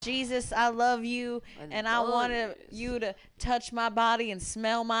Jesus, I love you, and I want you to touch my body and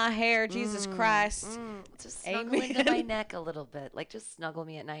smell my hair, Jesus Christ. Just snuggle into my neck a little bit. Like, just snuggle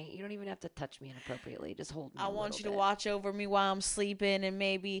me at night. You don't even have to touch me inappropriately. Just hold me I a want you little to bit. watch over me while I'm sleeping and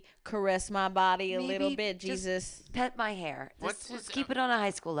maybe caress my body a little bit, Jesus. Just pet my hair. Just keep it on a high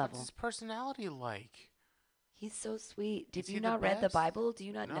school level. What's his personality like? He's so sweet. Have Is you he the not read the best? Bible? Do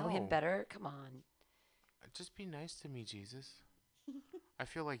you not know him No. better? Come on. Just be nice to me, Jesus. I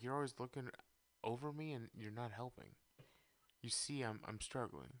feel like you're always looking over me and you're not helping. You see, I'm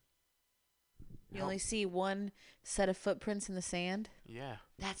struggling. You only see one set of footprints in the sand? Yeah.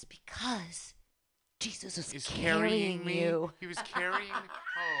 That's because Jesus is carrying me. you. He was carrying.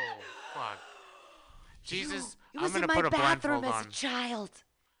 Oh, fuck. Jesus, He was I'm in gonna my put a bathroom blindfold as on. a child.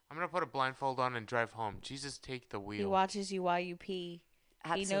 I'm gonna put a blindfold on and drive home. Jesus, take the wheel. He watches you while you pee.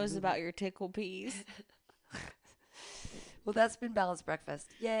 Absolutely. He knows about your tickle peas. Well, that's been Balanced Breakfast.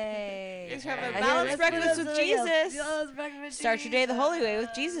 Yay. Thanks for having a Balanced Breakfast with Jesus. Start your day the holy way with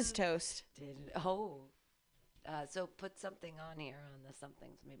Jesus toast. So put something on here on the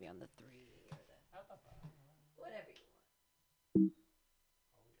somethings, maybe on the 3 or the whatever you want.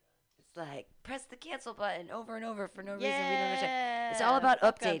 It's like press the cancel button over and over for no reason we don't understand. It's all about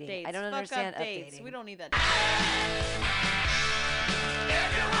updating. Updates. I don't Fuck understand updates. updating. We don't need that.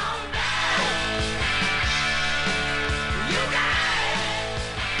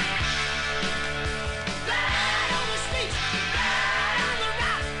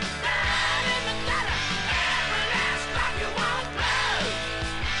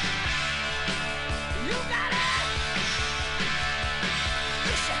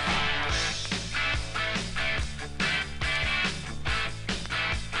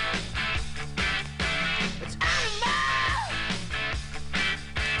 It's out of my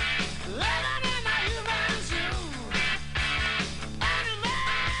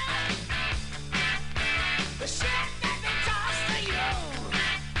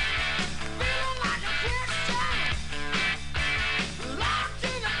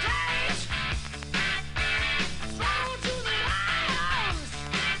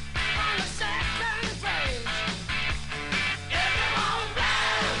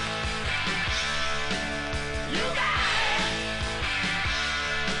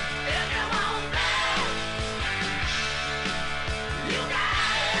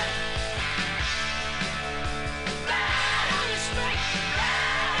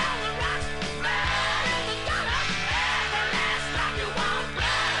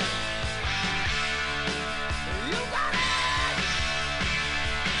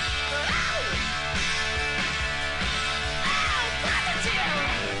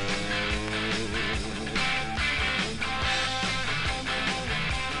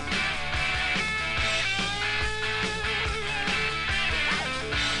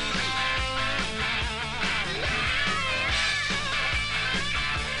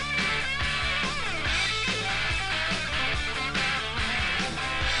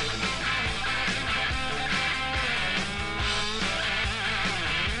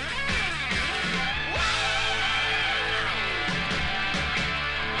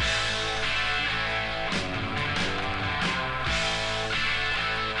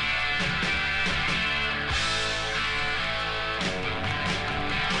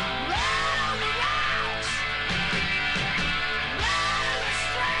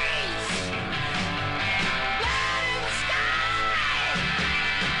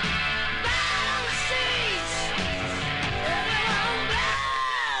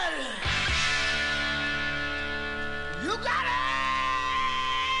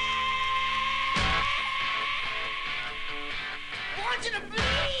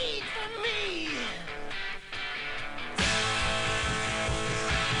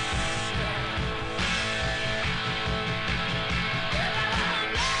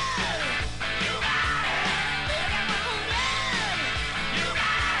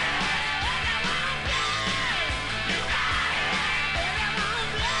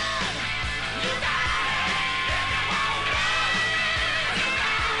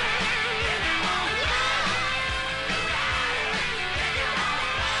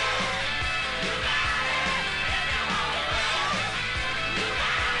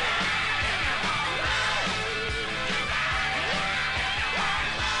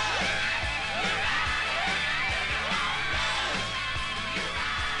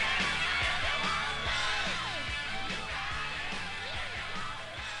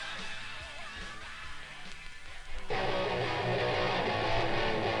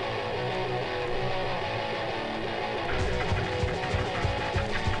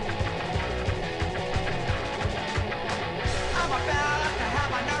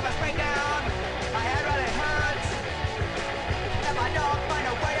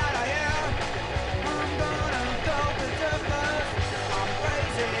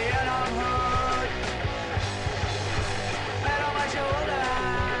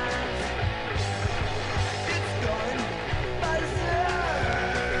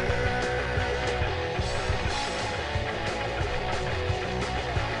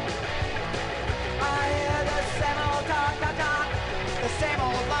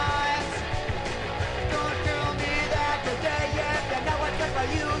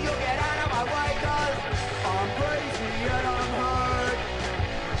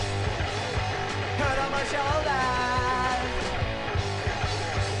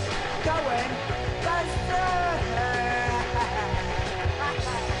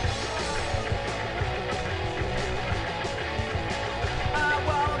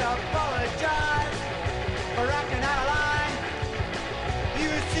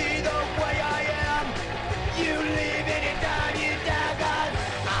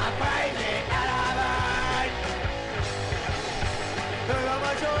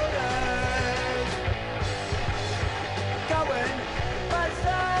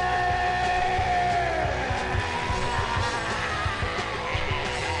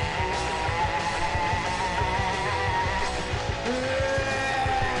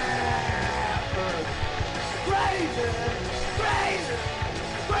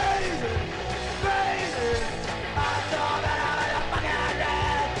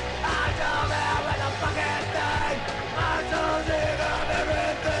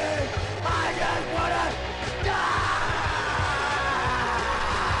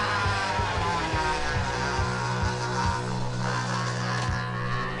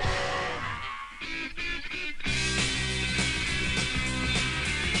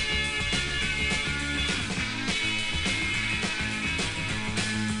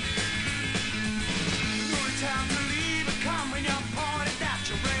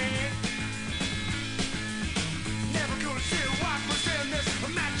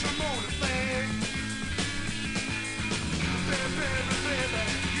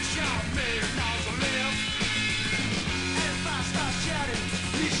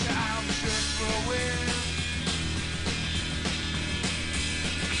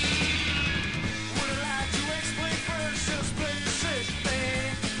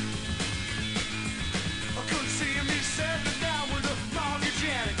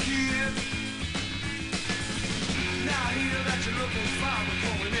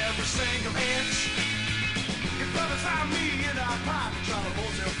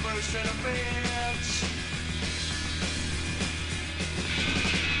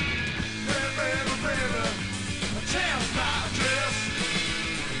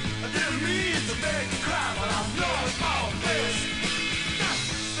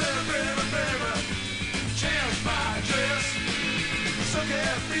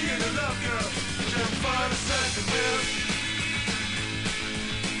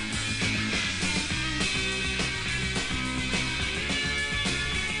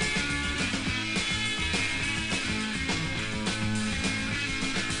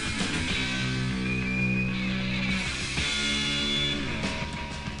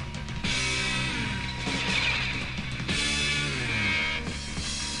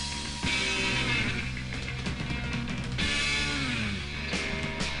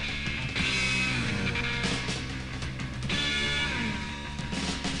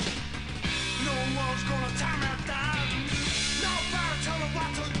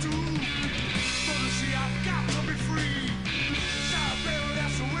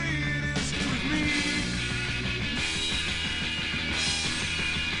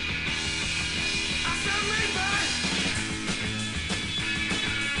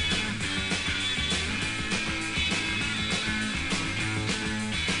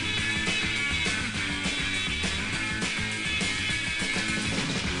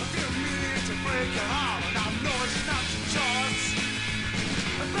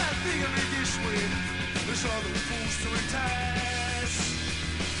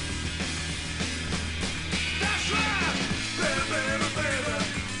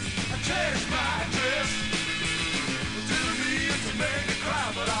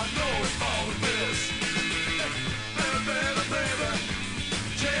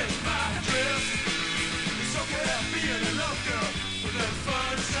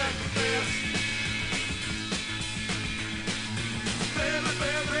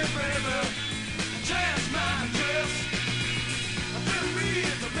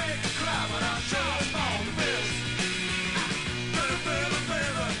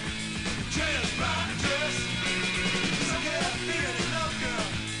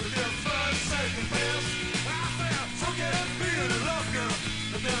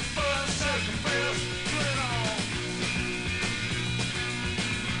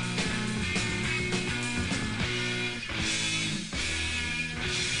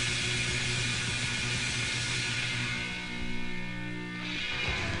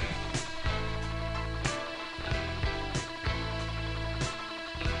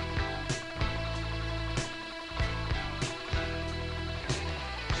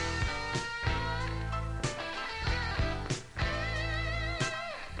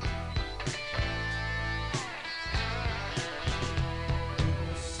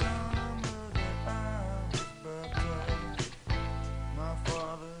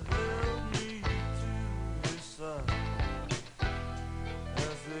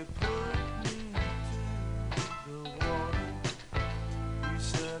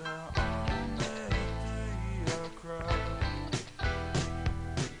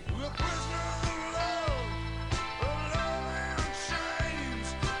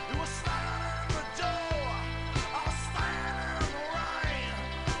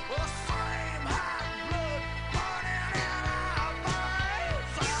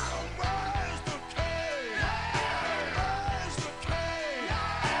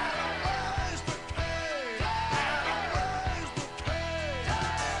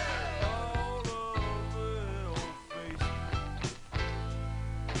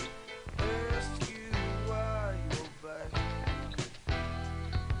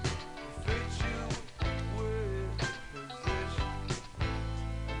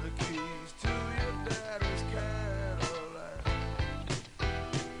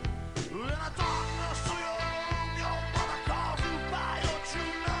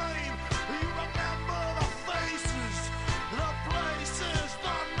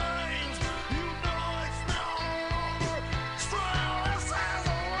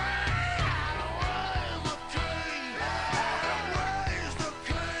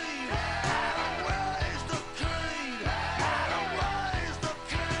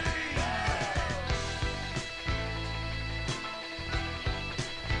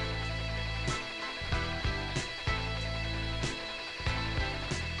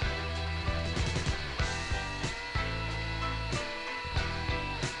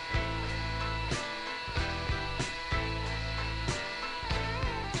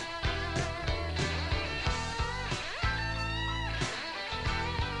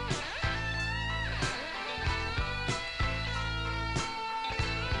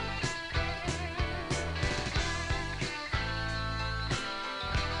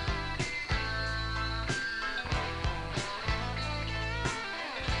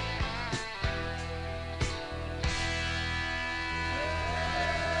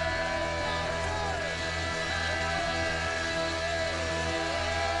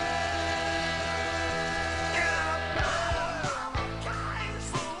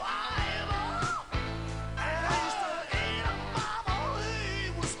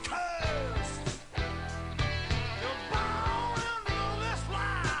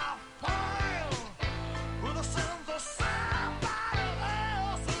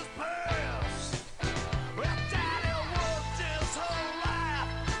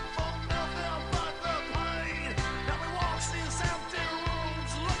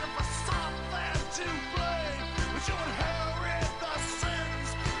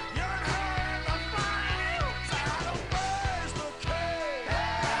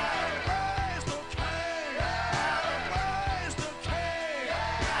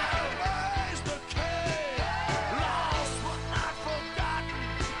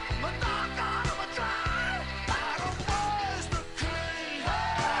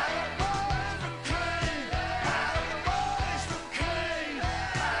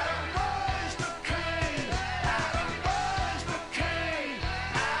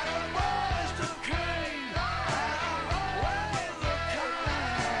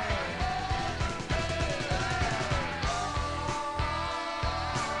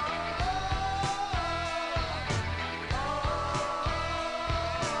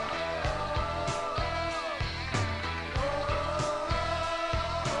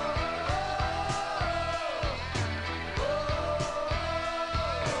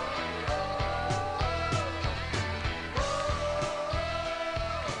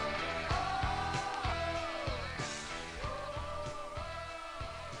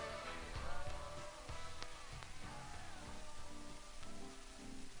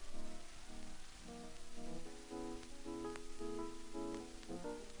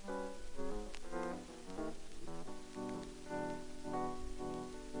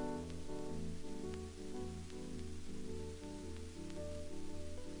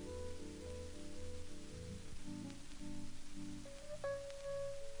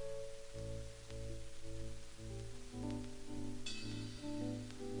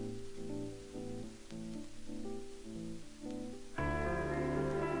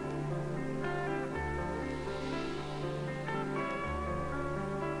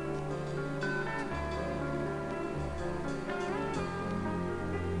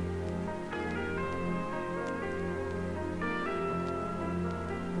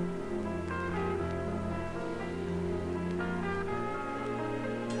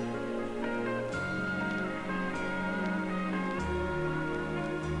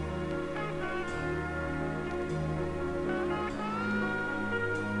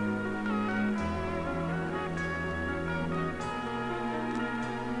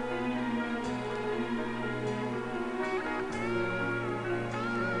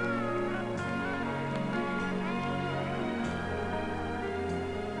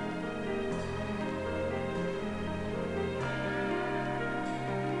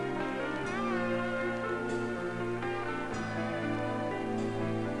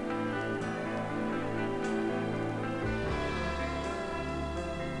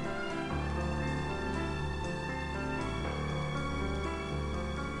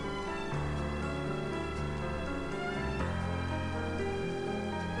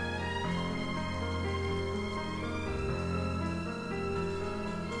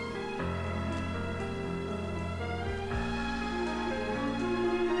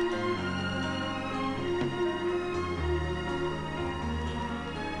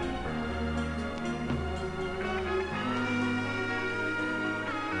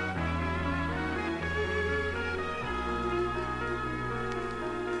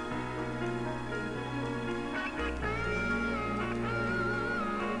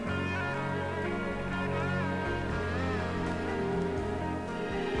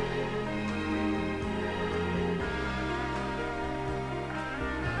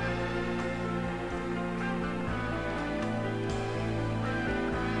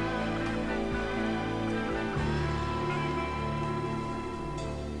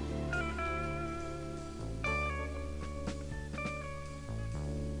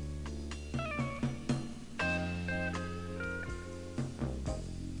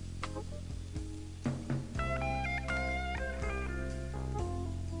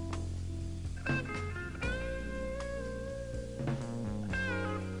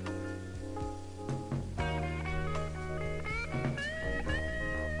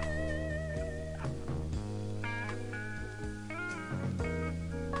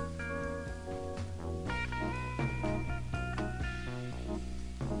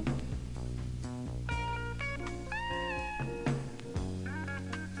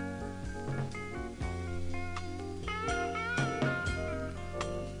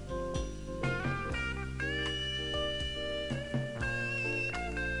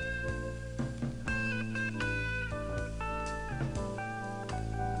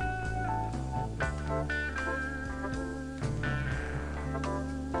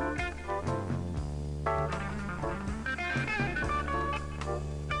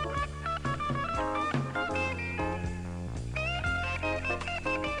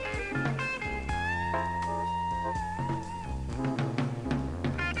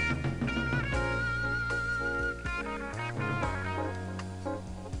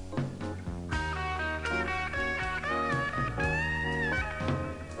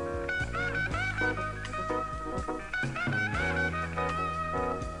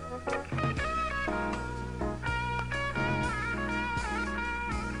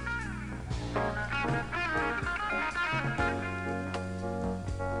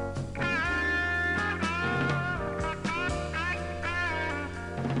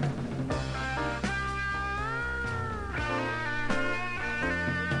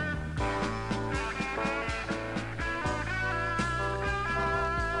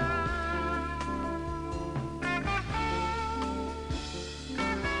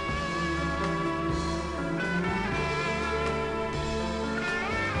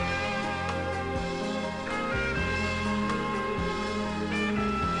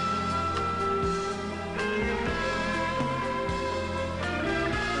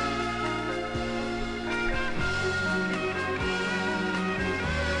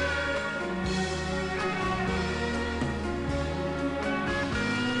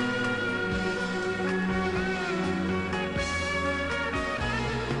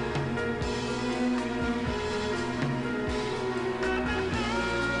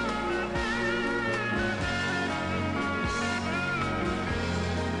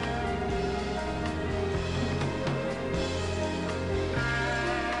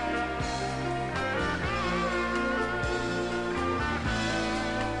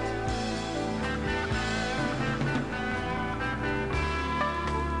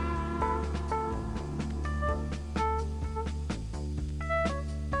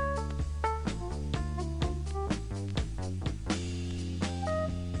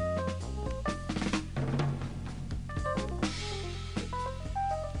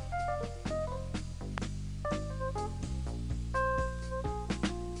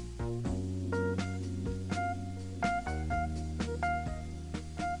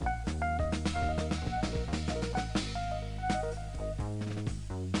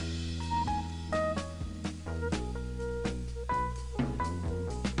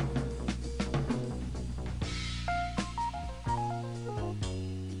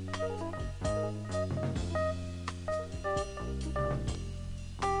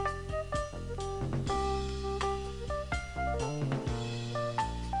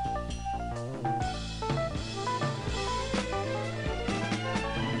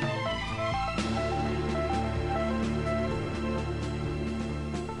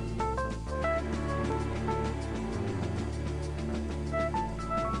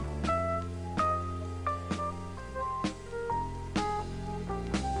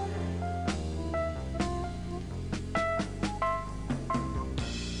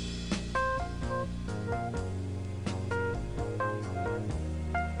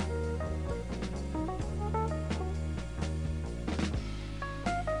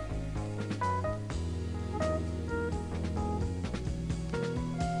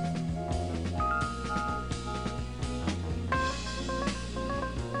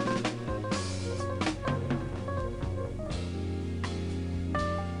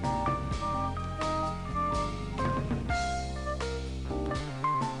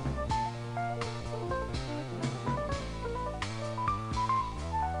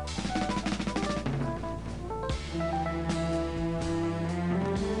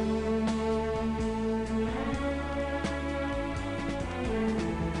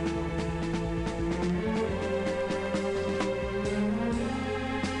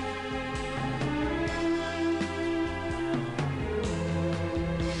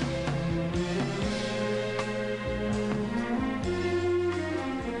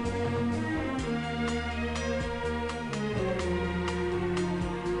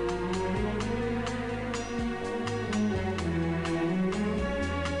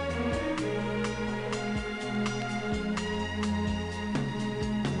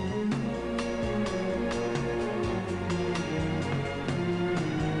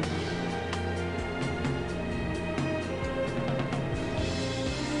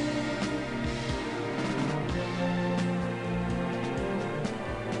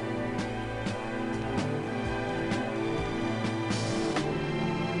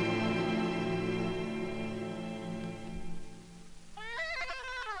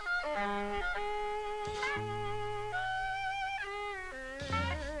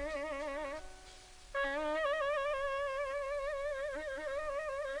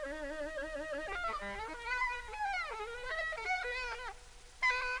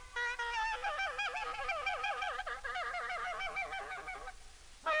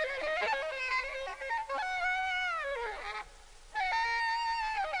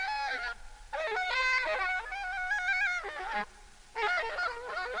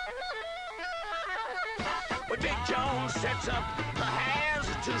sets up, her hands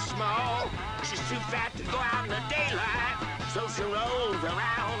are too small. She's too fat to go out in the daylight, so she rolls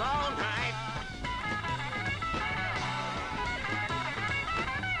around all night.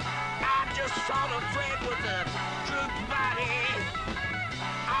 I just saw the friend with a drooped body.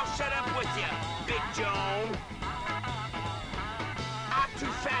 I'll shut up with you, Big Joan. I'm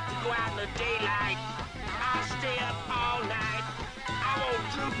too fat to go out in the daylight. I'll stay up all night. I won't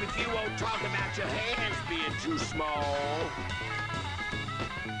droop if you won't talk about your hands being too small.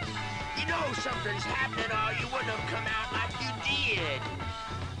 You know something's happening or you wouldn't have come out like you did.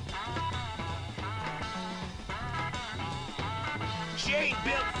 She ain't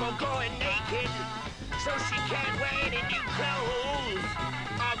built for going naked, so she can't wear any new clothes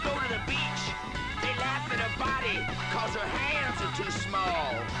or go to the beach. They laugh at her body cause her hands are too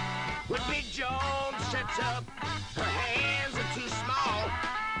small. When Big Joan sets up, her hands are too small.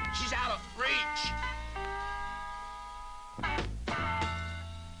 She's out of reach.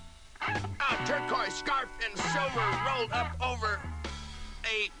 A turquoise scarf and silver rolled up over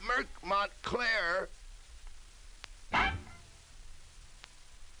a Merc Montclair.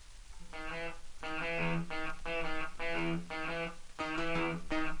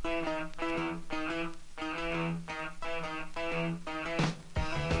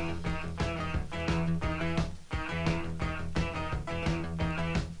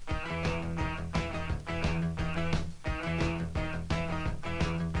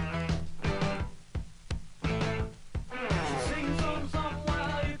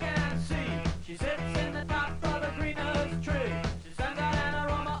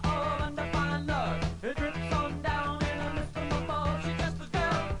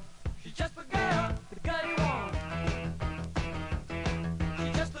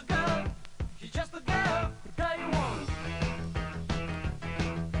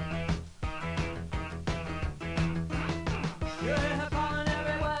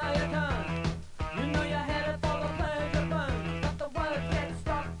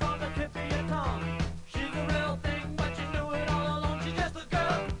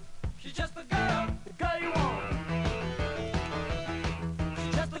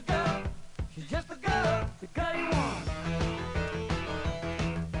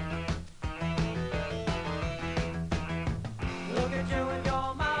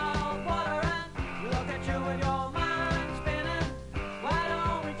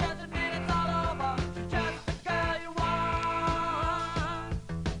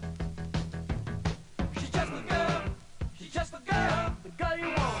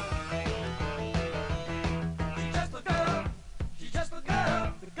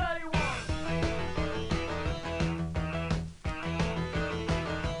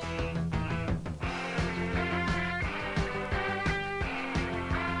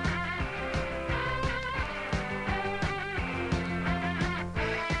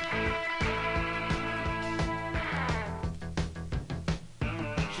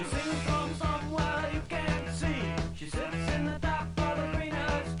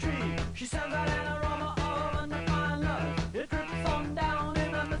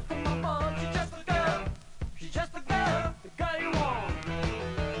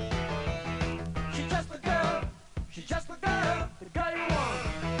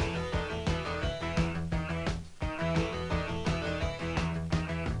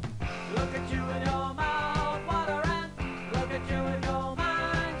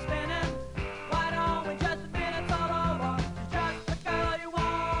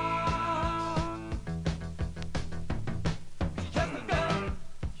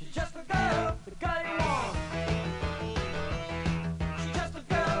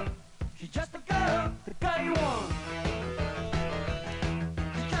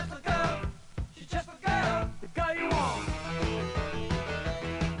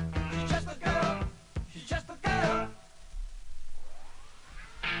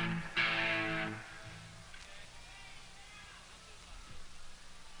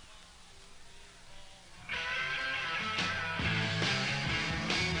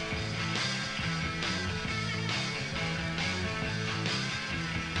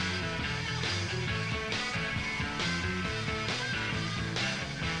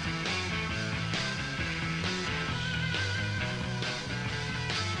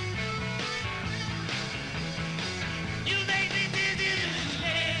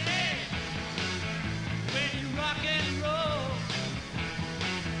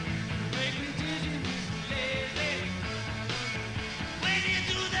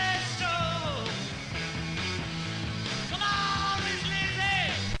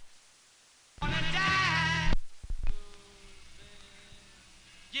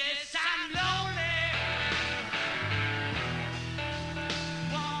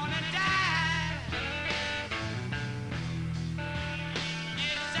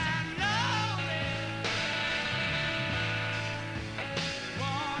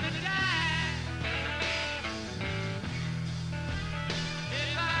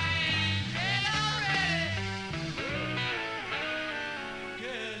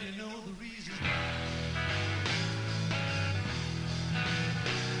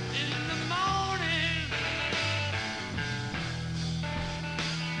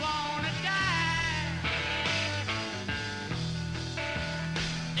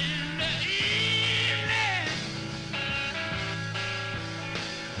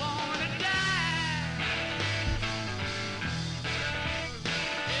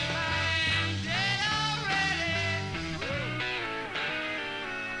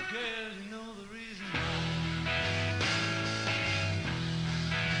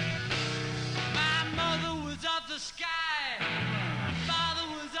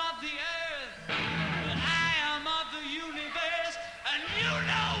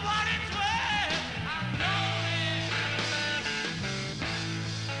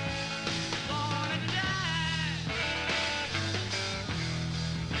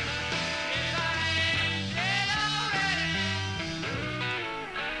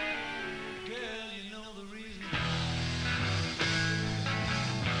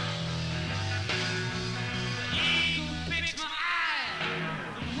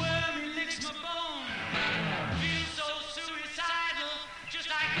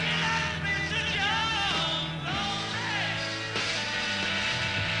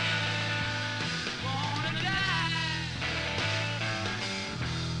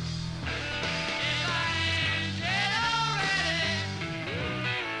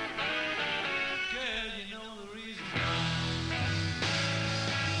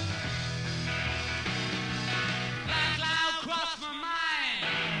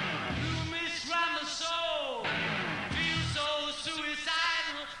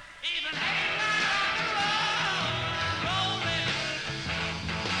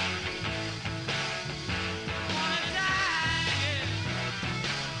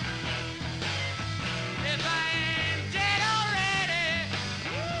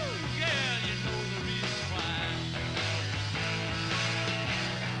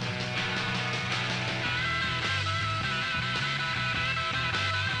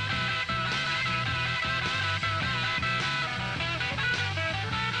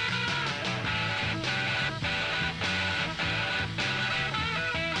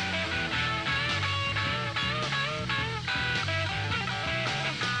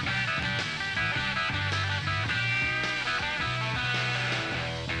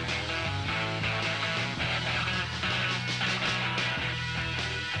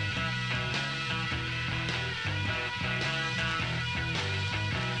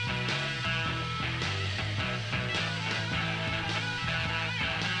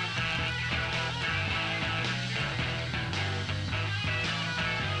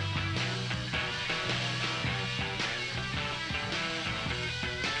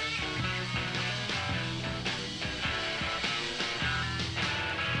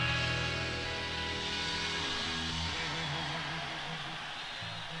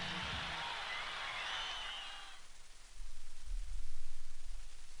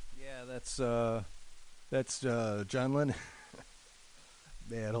 That's John Lennon.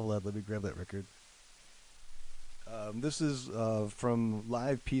 Man, hold on, let me grab that record. This is from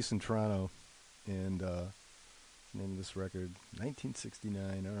Live Peace in Toronto, and name of this record,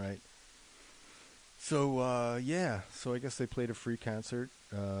 1969. All right. So so I guess they played a free concert.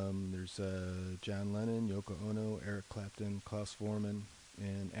 There's John Lennon, Yoko Ono, Eric Clapton, Klaus Voormann,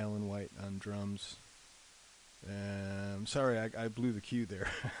 and Alan White on drums. Sorry, I blew the cue there.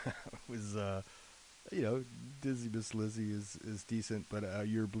 It was, Dizzy Miss Lizzy is decent, but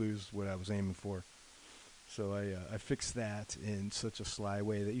Your Blues what I was aiming for. So I fixed that in such a sly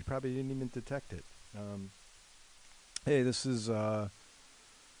way that you probably didn't even detect it. Hey, this is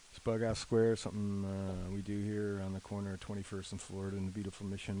Bug Out Square, something we do here on the corner of 21st and Florida in the beautiful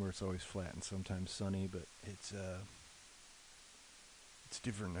Mission, where it's always flat and sometimes sunny, but it's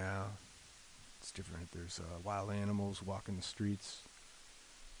different now. It's different. There's wild animals walking the streets.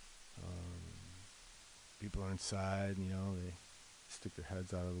 People are inside, they stick their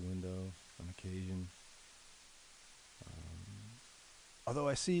heads out of the window on occasion. Although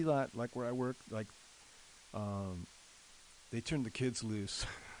I see a lot, like where I work, they turn the kids loose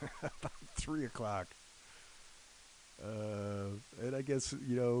about 3 o'clock. And I guess,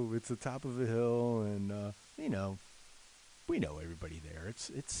 it's the top of a hill, and, we know everybody there.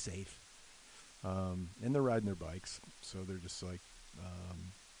 It's safe. And they're riding their bikes, so they're just like,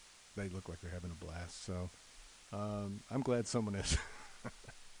 they look like they're having a blast. So, I'm glad someone is.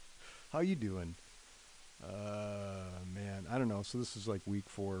 How you doing? Man, I don't know. So this is like week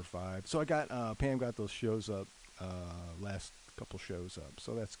 4 or 5. So I got, Pam got those shows up, last couple shows up.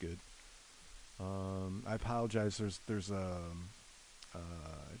 So that's good. I apologize. There's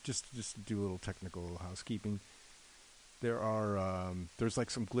just to do a little technical housekeeping. There's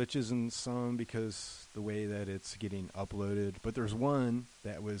like some glitches in some because the way that it's getting uploaded, but there's one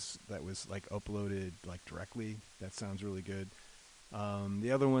that was like uploaded like directly. That sounds really good.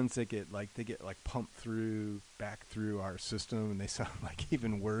 The other ones they get pumped back through our system, and they sound like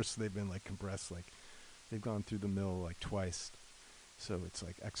even worse. They've been like compressed, like they've gone through the mill like twice. So it's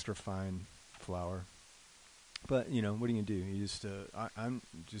like extra fine flour. But what are you gonna do? You just I'm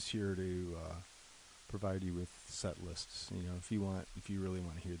just here to provide you with set lists. If you really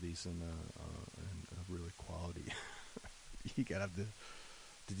want to hear these in a really quality, you gotta have to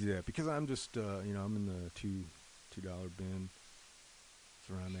do that, because I'm just I'm in the $2 bin. That's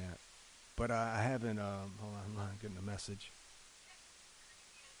where I'm at. But I haven't. Hold on, I'm getting a message.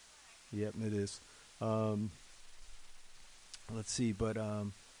 Yep, it is. Let's see, but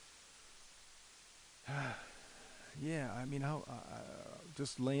yeah, I mean, how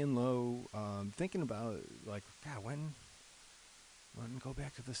just laying low, thinking about like, God, when go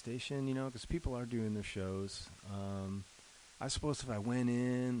back to the station, because people are doing their shows. I suppose if I went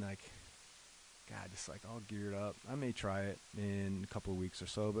in, like, God, just like all geared up, I may try it in a couple of weeks or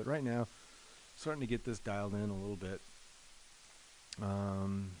so. But right now, starting to get this dialed in a little bit.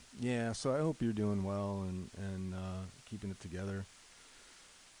 Yeah, so I hope you're doing well and keeping it together.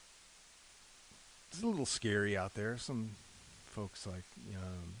 It's a little scary out there. Some folks like,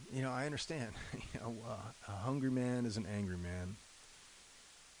 I understand. A hungry man is an angry man,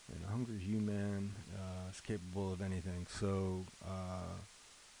 and a hungry human is capable of anything. So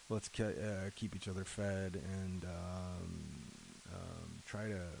let's keep each other fed and try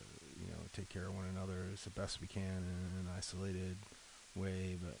to, take care of one another as the best we can in an isolated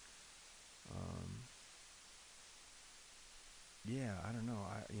way. But yeah, I don't know.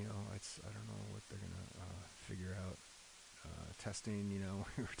 I don't know what they're gonna figure out. Testing, we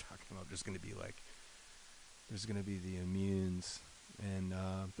were talking about there's gonna be the immunes, and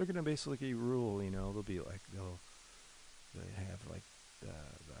they're gonna basically rule. They'll be like they have like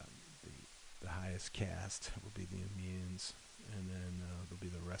the highest caste will be the immunes, and then there'll be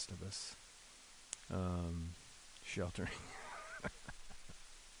the rest of us sheltering.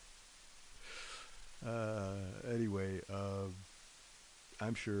 Anyway,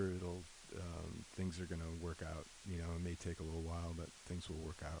 I'm sure things are going to work out. It may take a little while, but things will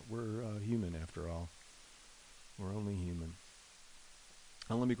work out. We're human after all. We're only human.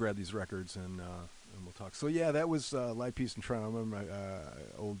 Let me grab these records and we'll talk. So yeah, that was Live Peace in Toronto. I remember my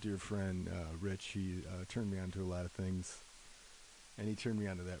old dear friend Rich. He turned me on to a lot of things, and he turned me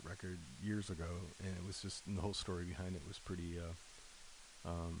onto that record years ago. And it was just, and the whole story behind it was pretty.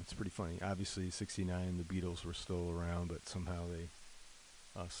 It's pretty funny. Obviously, '69, the Beatles were still around, but somehow they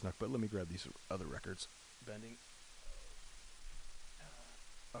snuck. But let me grab these other records. Bending.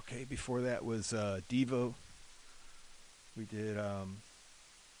 Okay, before that was Devo. We did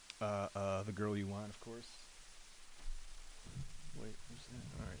The Girl You Want, of course. Wait, where's that?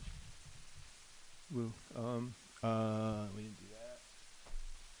 All right. Woo. We didn't do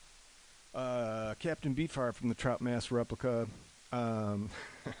that. Captain Beefheart from the Trout Mass Replica. I'm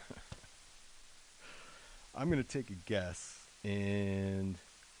going to take a guess, and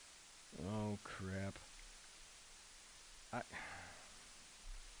oh crap.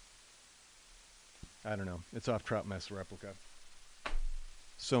 I don't know. It's off Trout Mass Replica.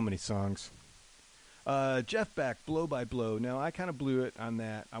 So many songs. Jeff Beck, Blow by Blow. Now, I kind of blew it on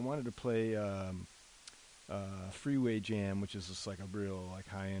that. I wanted to play Freeway Jam, which is just like a real like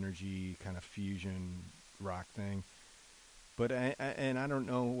high energy kind of fusion rock thing. But I don't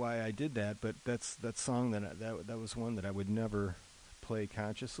know why I did that, but that's that song that was one that I would never play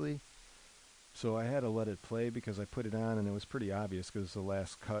consciously. So I had to let it play because I put it on and it was pretty obvious because it's the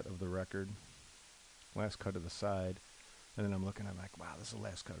last cut of the record, last cut of the side. And then I'm looking, I'm like, wow, this is the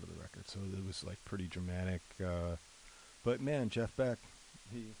last cut of the record. So it was like pretty dramatic. But man, Jeff Beck,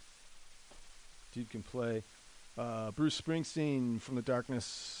 dude can play. Bruce Springsteen, From the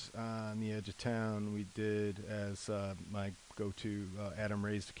Darkness on the Edge of Town, we did as my go-to. Adam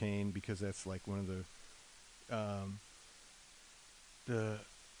Raised Cain, because that's like one of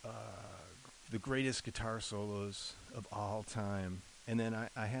the greatest guitar solos of all time. And then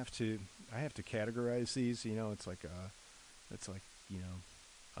I have to categorize these. It's like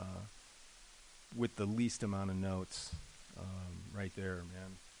with the least amount of notes, right there,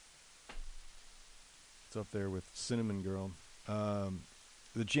 man. It's up there with Cinnamon Girl.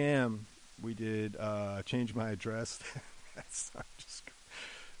 The Jam, we did Change My Address.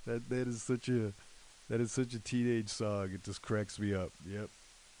 That is such a teenage song. It just cracks me up. Yep.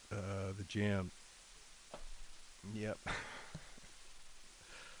 The Jam. Yep.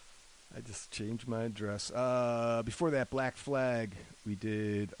 I just changed my address. Before that, Black Flag, we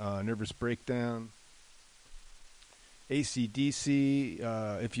did Nervous Breakdown. AC/DC,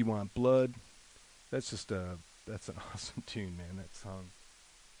 If You Want Blood. That's an awesome tune, man, that song.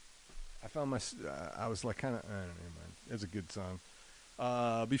 I found I was like kind of, I don't know, man. It's a good song.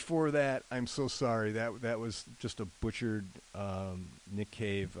 Before that, I'm So Sorry. That was just a butchered Nick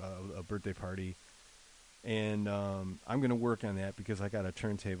Cave, a birthday party. And I'm going to work on that because I got a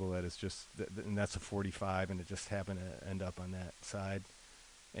turntable that is just, and that's a 45, and it just happened to end up on that side.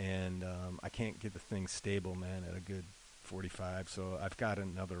 And I can't get the thing stable, man, at a good 45. So I've got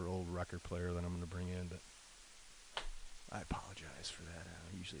another old record player that I'm going to bring in, but I apologize for that.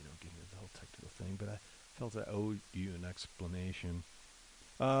 I usually don't get into the whole technical thing, but I felt I owed you an explanation.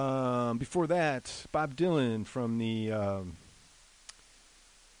 Before that, Bob Dylan from the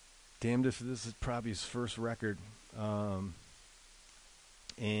damned if this is probably his first record.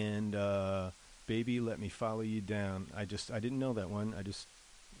 And Baby, Let Me Follow You Down. I didn't know that one. I just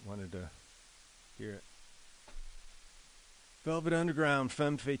wanted to hear it. Velvet Underground,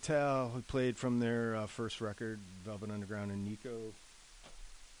 Femme Fatale, who played from their first record, Velvet Underground and Nico,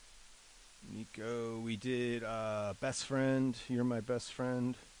 we did Best Friend, You're My Best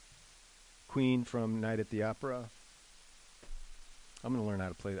Friend. Queen from Night at the Opera. I'm going to learn how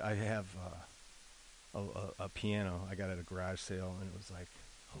to play that. I have a piano I got at a garage sale, and it was like,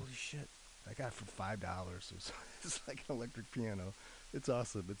 holy shit. I got it for $5. It's like an electric piano. It's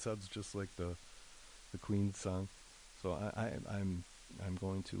awesome. It sounds just like the Queen song. So I'm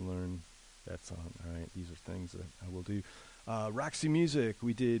going to learn that song. All right, these are things that I will do. Roxy Music,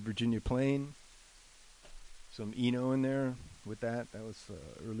 we did Virginia Plain. Some Eno in there with that. That was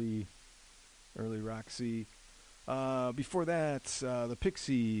early Roxy. Before that, the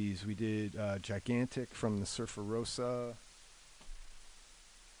Pixies, we did Gigantic from the Surfer Rosa.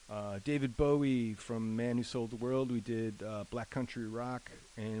 David Bowie from Man Who Sold the World, we did Black Country Rock,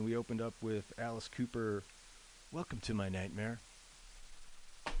 and we opened up with Alice Cooper, Welcome to My Nightmare.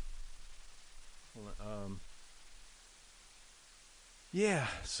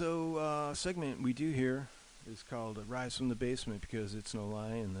 So segment we do here is called Rise from the Basement, because it's no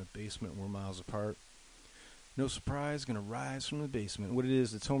lie, in the basement we're miles apart. No surprise, gonna rise from the basement. What it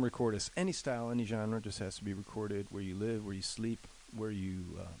is, it's home record. It's any style, any genre, just has to be recorded where you live, where you sleep, where you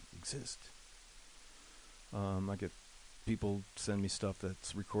exist. I get people send me stuff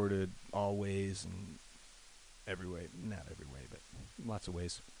that's recorded all ways and every way. Not every way, but lots of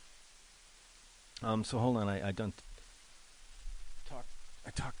ways. So hold on, I done I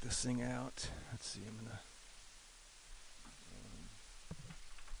talked this thing out. Let's see, I'm gonna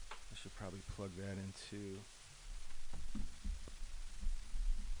I should probably plug that into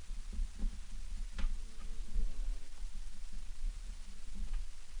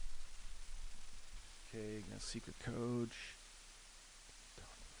okay, got secret code.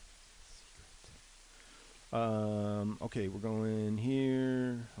 Okay, we're going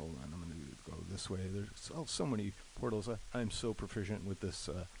here. Hold on, I'm going to go this way. There's so many portals. I'm so proficient with this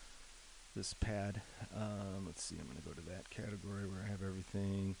this pad. Let's see, I'm going to go to that category where I have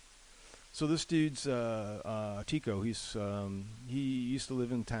everything. So this dude's Tico. He used to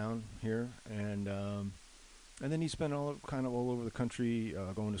live in town here, and then he spent all over the country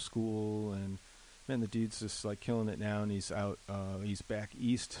going to school, and man, the dude's just like killing it now. And he's out. He's back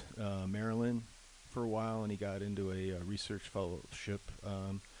east, Maryland, for a while, and he got into a research fellowship.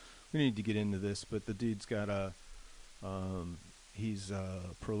 We need to get into this, but the dude's got he's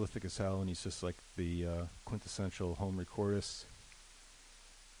prolific as hell, and he's just like the quintessential home recordist.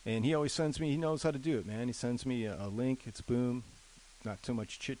 And he always sends me, he knows how to do it, man. He sends me a link, it's boom, not too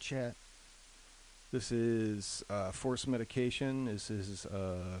much chit chat. This is Force Medication, is his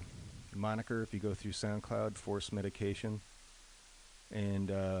moniker if you go through SoundCloud, Force Medication. And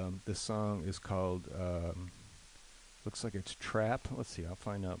this song is called, looks like it's Trap. Let's see, I'll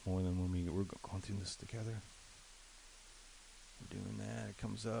find out more than when we're going through this together. We're doing that, it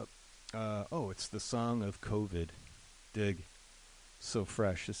comes up. It's the song of COVID. Dig. So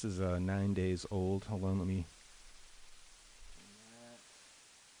fresh. This is 9 days old. Hold on, let me.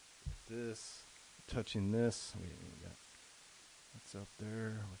 This. Touching this. Wait, we got. What's up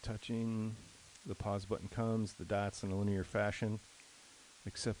there? We're touching. The pause button comes. The dots in a linear fashion.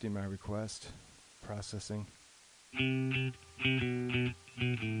 Accepting my request. Processing.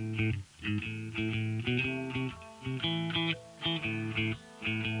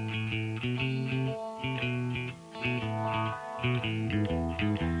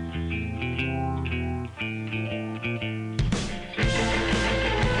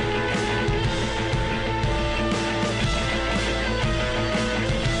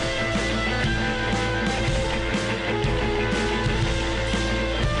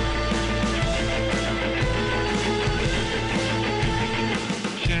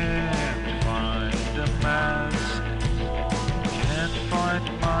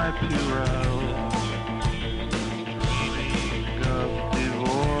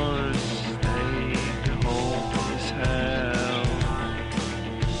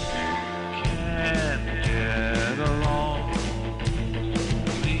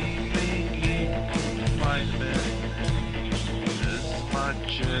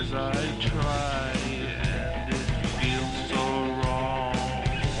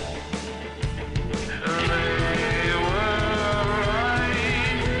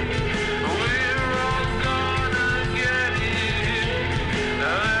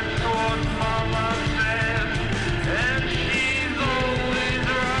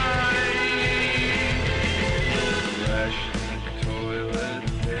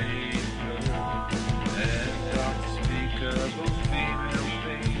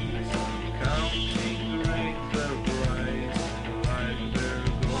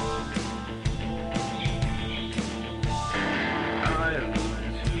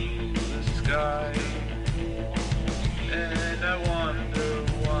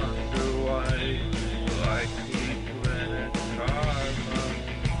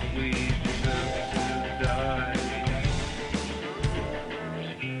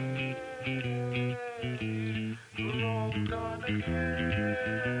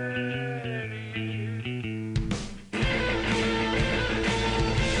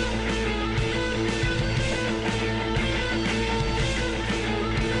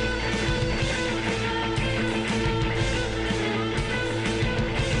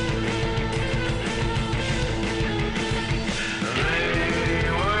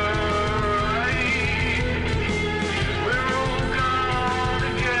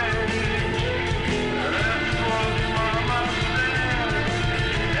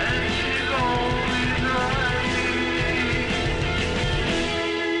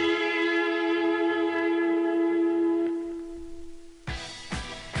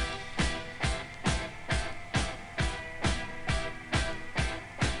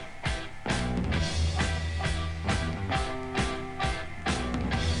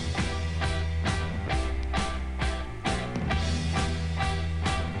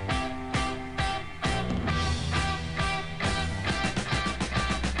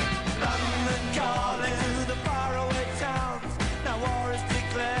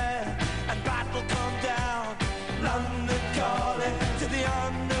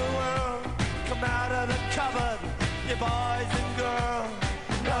 boys and girls.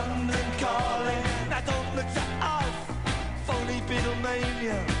 London calling, now don't look to us. Phony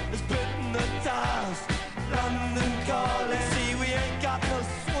Beatlemania has bitten the dust. London calling, see we ain't got no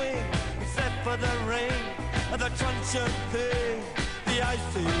swing except for the rain and the truncheon thing. The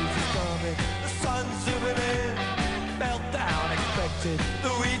ice age is coming, the sun's zooming in. Meltdown expected,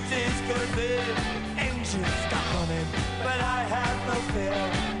 the wheat is good in. Engines stop running, but I have no fear,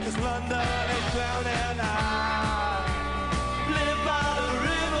 'cause London is drowning. I live by the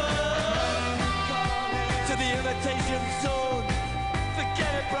river, to the imitation zone.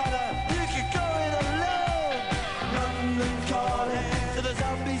 Forget it, brother, you can go it alone. London calling to the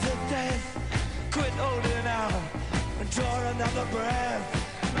zombies of death. Quit holding out and draw another breath.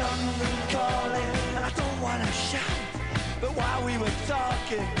 London calling, and I don't want to shout, but while we were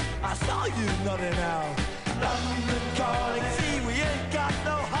talking, I saw you nodding out. London calling, see we ain't got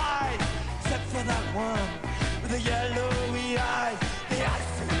no hide, except for that one with the yellowy eyes. The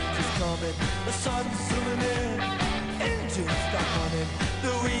ice age is coming, the sun's zooming in. Engines stop running,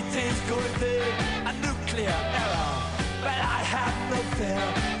 the wheat is going thin. A nuclear error, but I have no fear,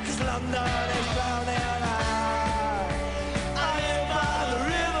 'cause London is drowning. I am by the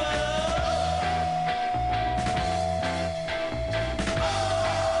river.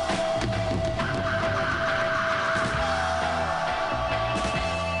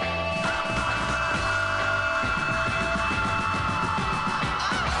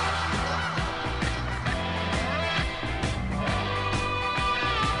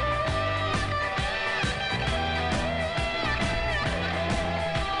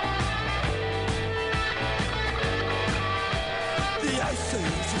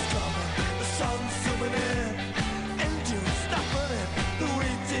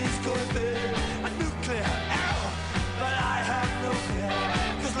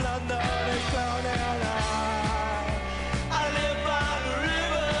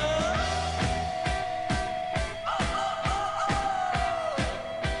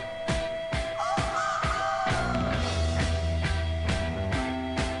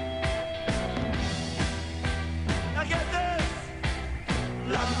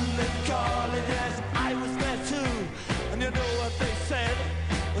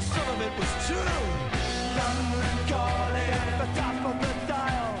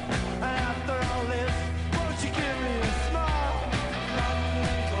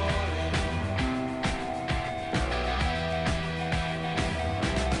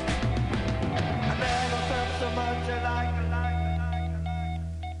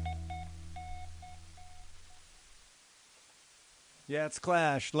 Yeah, it's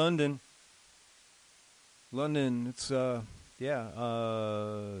Clash, London. London, it's, they're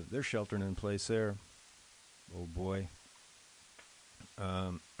sheltering in place there. Oh, boy.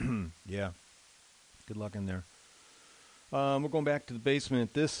 Yeah. Good luck in there. We're going back to the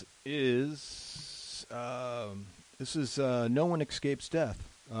basement. This is No One Escapes Death.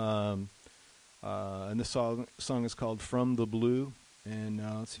 And this song is called From the Blue. And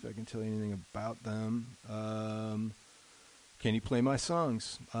let's see if I can tell you anything about them. Can you play my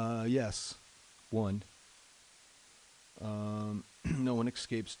songs? Yes. One. No One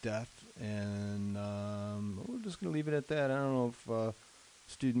Escapes Death. And we're just going to leave it at that. I don't know if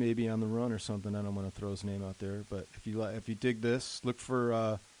this dude may be on the run or something. I don't want to throw his name out there. But if you dig this, look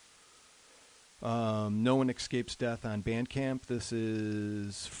for No One Escapes Death on Bandcamp. This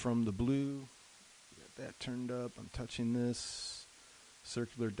is From the Blue. Got that turned up. I'm touching this.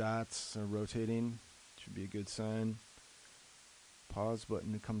 Circular dots are rotating. Should be a good sign. Pause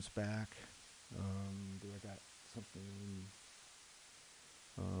button comes back. Do I got something?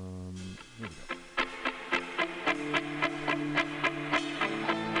 Here we go.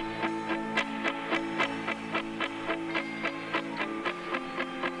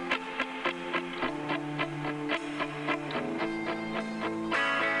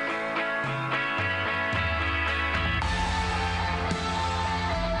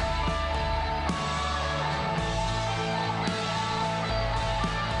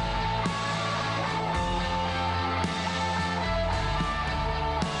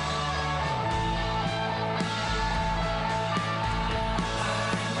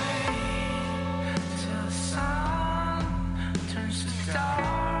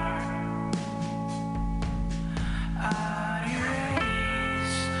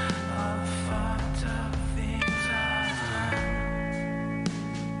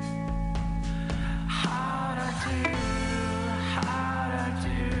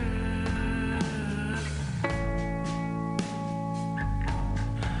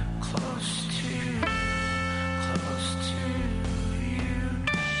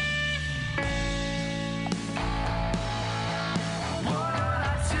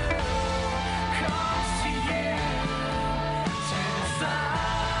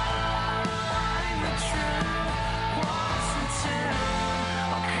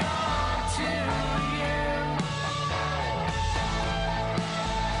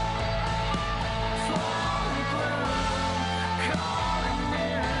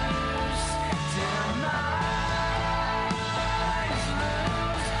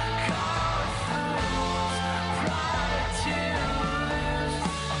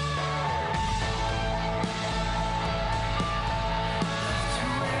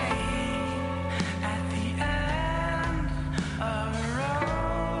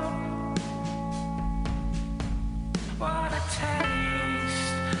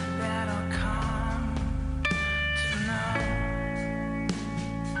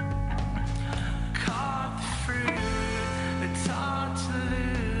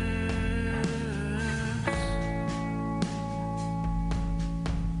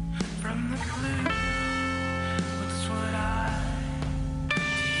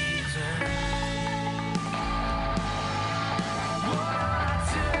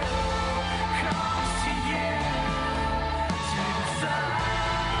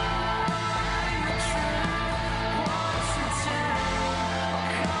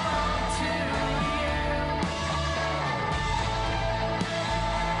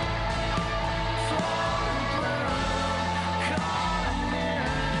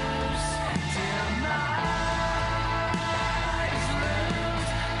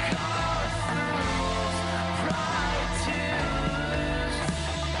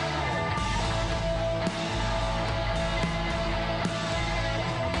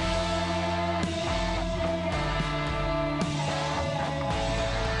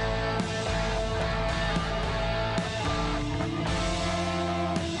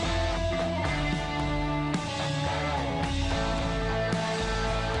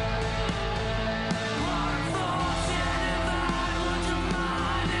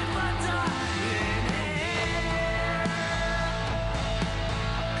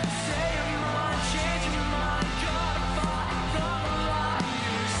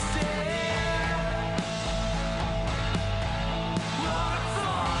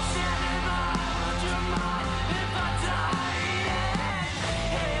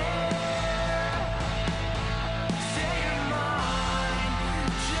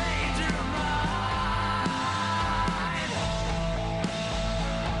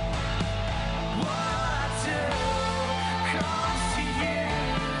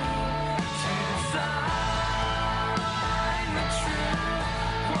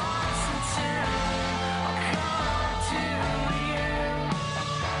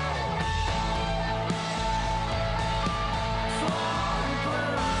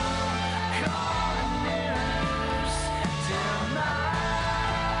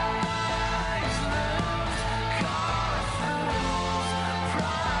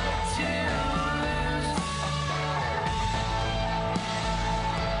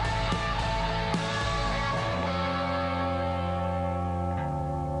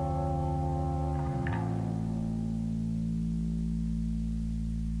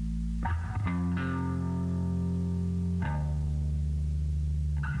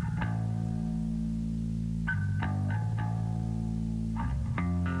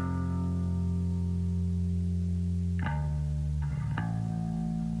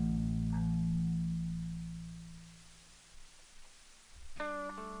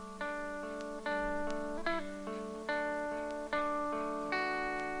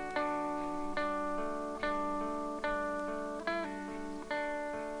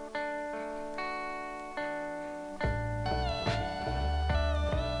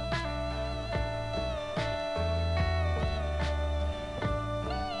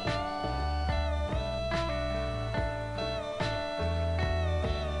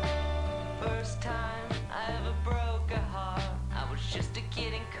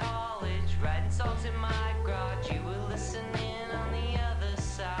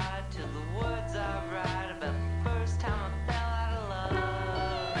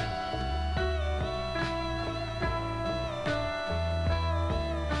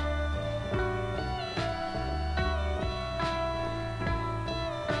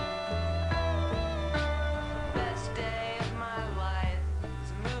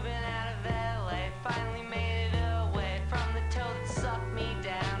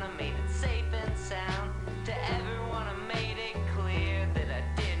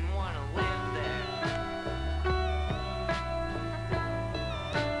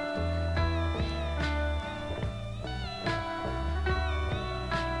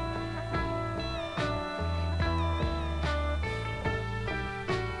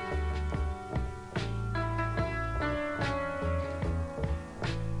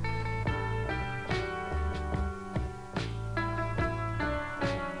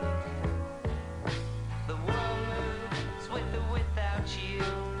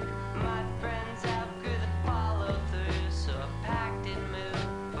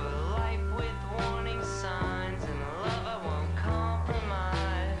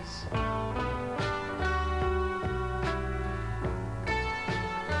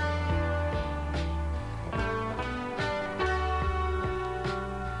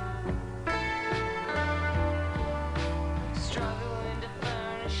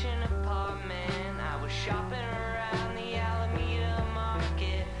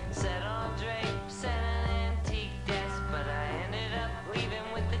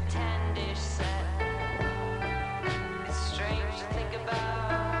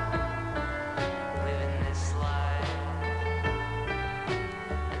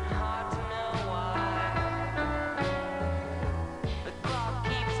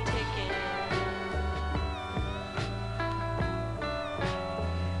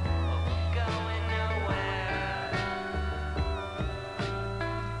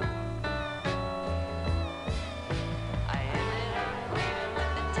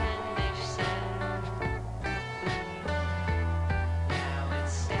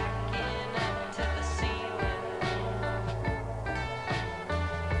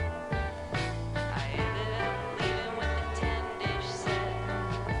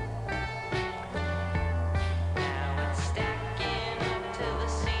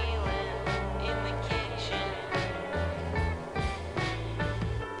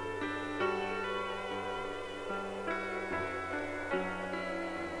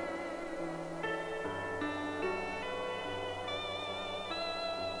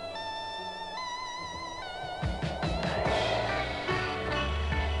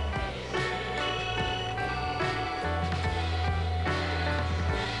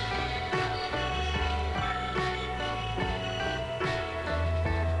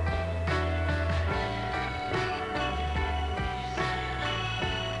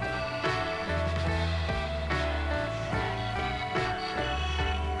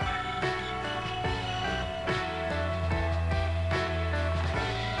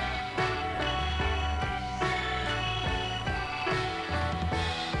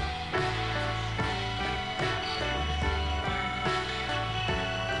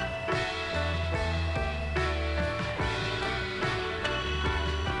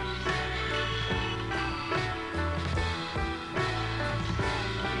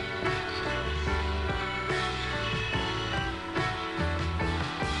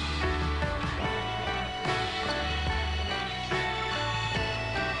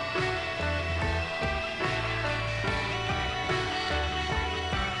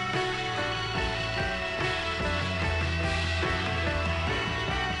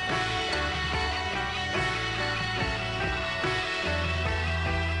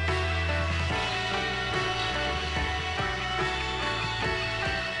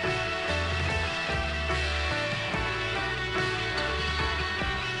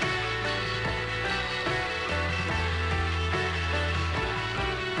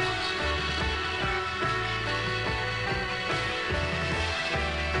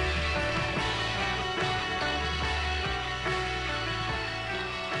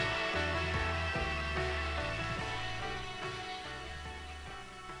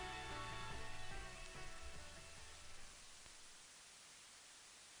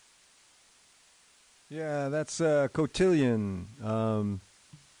 Yeah, that's Cotillion.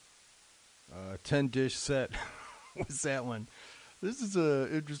 10-dish set was that one. This is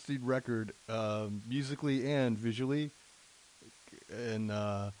a interesting record, musically and visually. And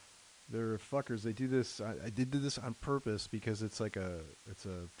they're fuckers. They do this. I did this on purpose because it's a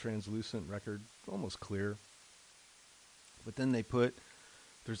translucent record, almost clear. But then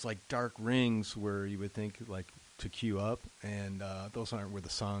there's like dark rings where you would think like to cue up, and those aren't where the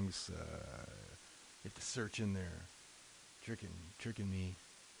songs. You have to search in there, tricking me.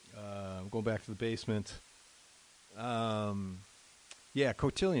 Going back to the basement. Yeah,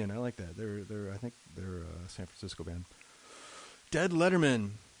 Cotillion. I like that. I think they're a San Francisco band. Dead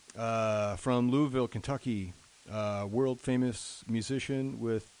Letterman from Louisville, Kentucky. World famous musician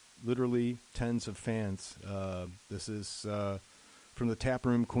with literally tens of fans. This is from the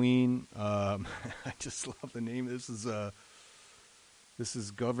Taproom Queen. I just love the name. This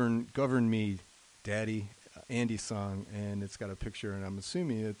is Govern Me, Daddy, Andy's song, and it's got a picture, and I'm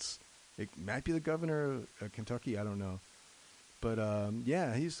assuming it might be the governor of Kentucky. I don't know, but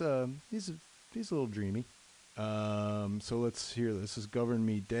yeah, he's a little dreamy. So let's hear this. This is Govern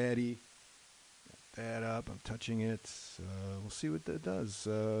Me, Daddy. Got that up. I'm touching it. We'll see what that does.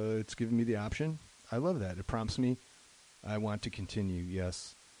 It's giving me the option. I love that. It prompts me. I want to continue.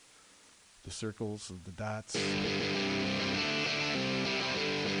 Yes. The circles of the dots.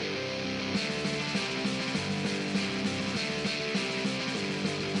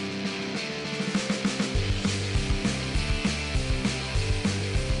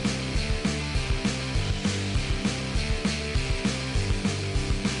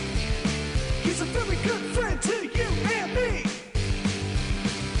 He's a very good friend to you and me.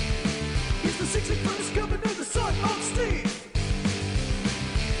 He's the 61st governor, the son of Steve.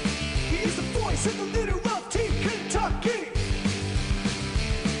 He is the voice and the leader of Team Kentucky.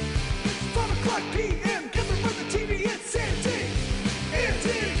 5 o'clock p.m. Gather on the TV, it's Andy.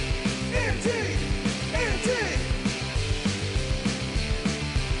 Andy.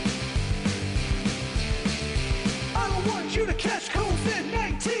 I don't want you to catch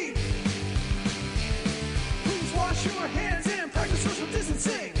COVID-19. Wash your hands and practice social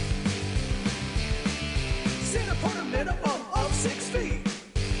distancing. Stand apart a minimum of 6 feet.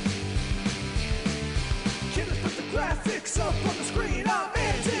 Can I put the graphics up on the screen? I'm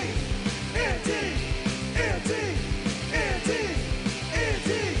Andy.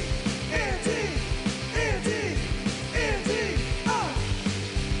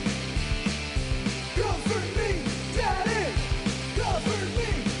 Govern me, Daddy.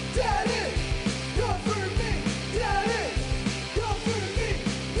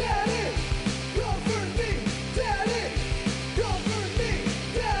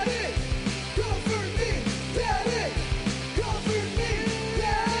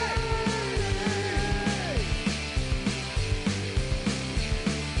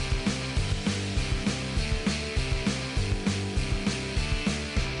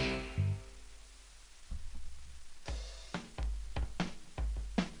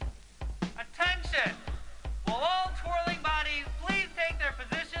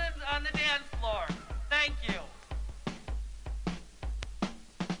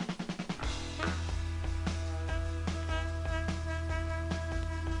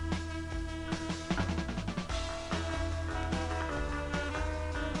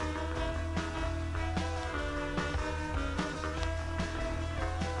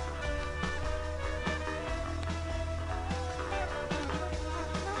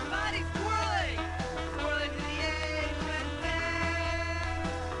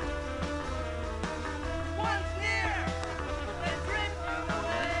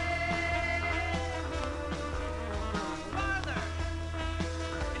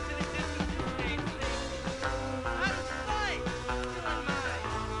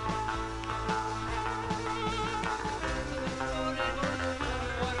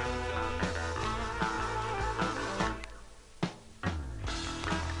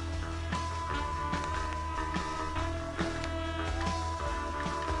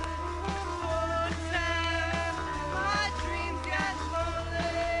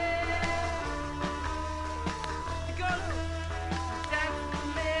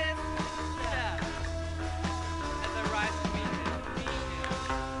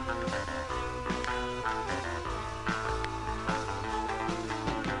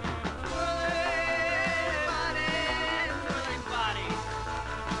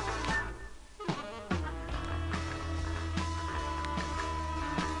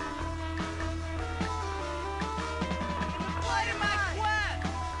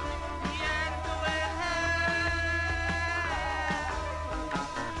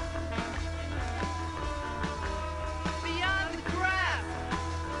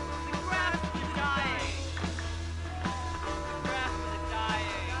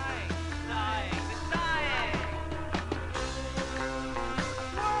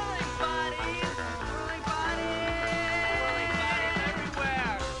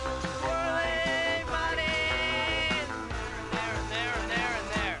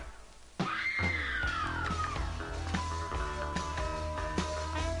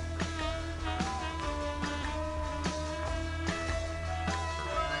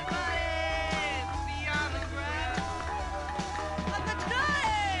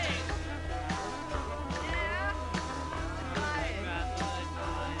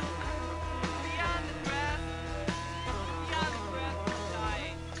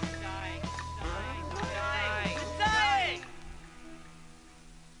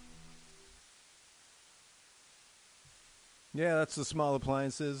 Yeah, that's the Small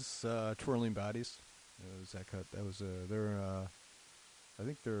Appliances, Twirling Bodies. Was that cut? That was they're I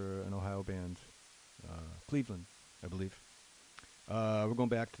think they're an Ohio band, Cleveland, I believe. We're going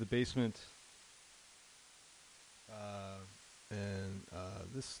back to the basement, and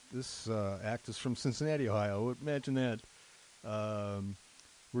this act is from Cincinnati, Ohio. Imagine that.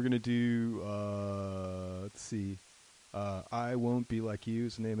 We're gonna do. Let's see. I Won't Be Like You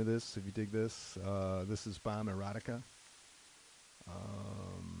is the name of this. If you dig this, this is Bomb Erotica.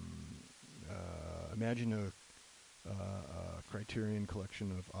 Imagine a Criterion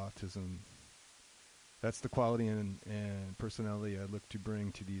collection of autism. That's the quality and personality I look to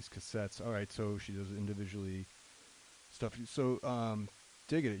bring to these cassettes. All right, so she does individually stuff. So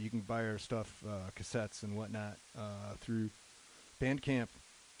dig it. You can buy her stuff, cassettes and whatnot, through Bandcamp.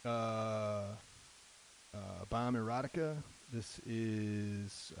 Bomb Erotica. This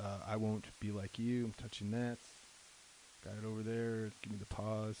is I Won't Be Like You. I'm touching that. Got it over there. Give me the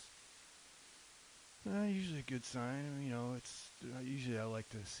pause. Usually a good sign. It's usually I like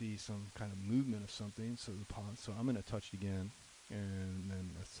to see some kind of movement of something. So the pause. So I'm gonna touch it again, and then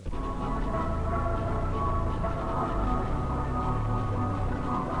let's.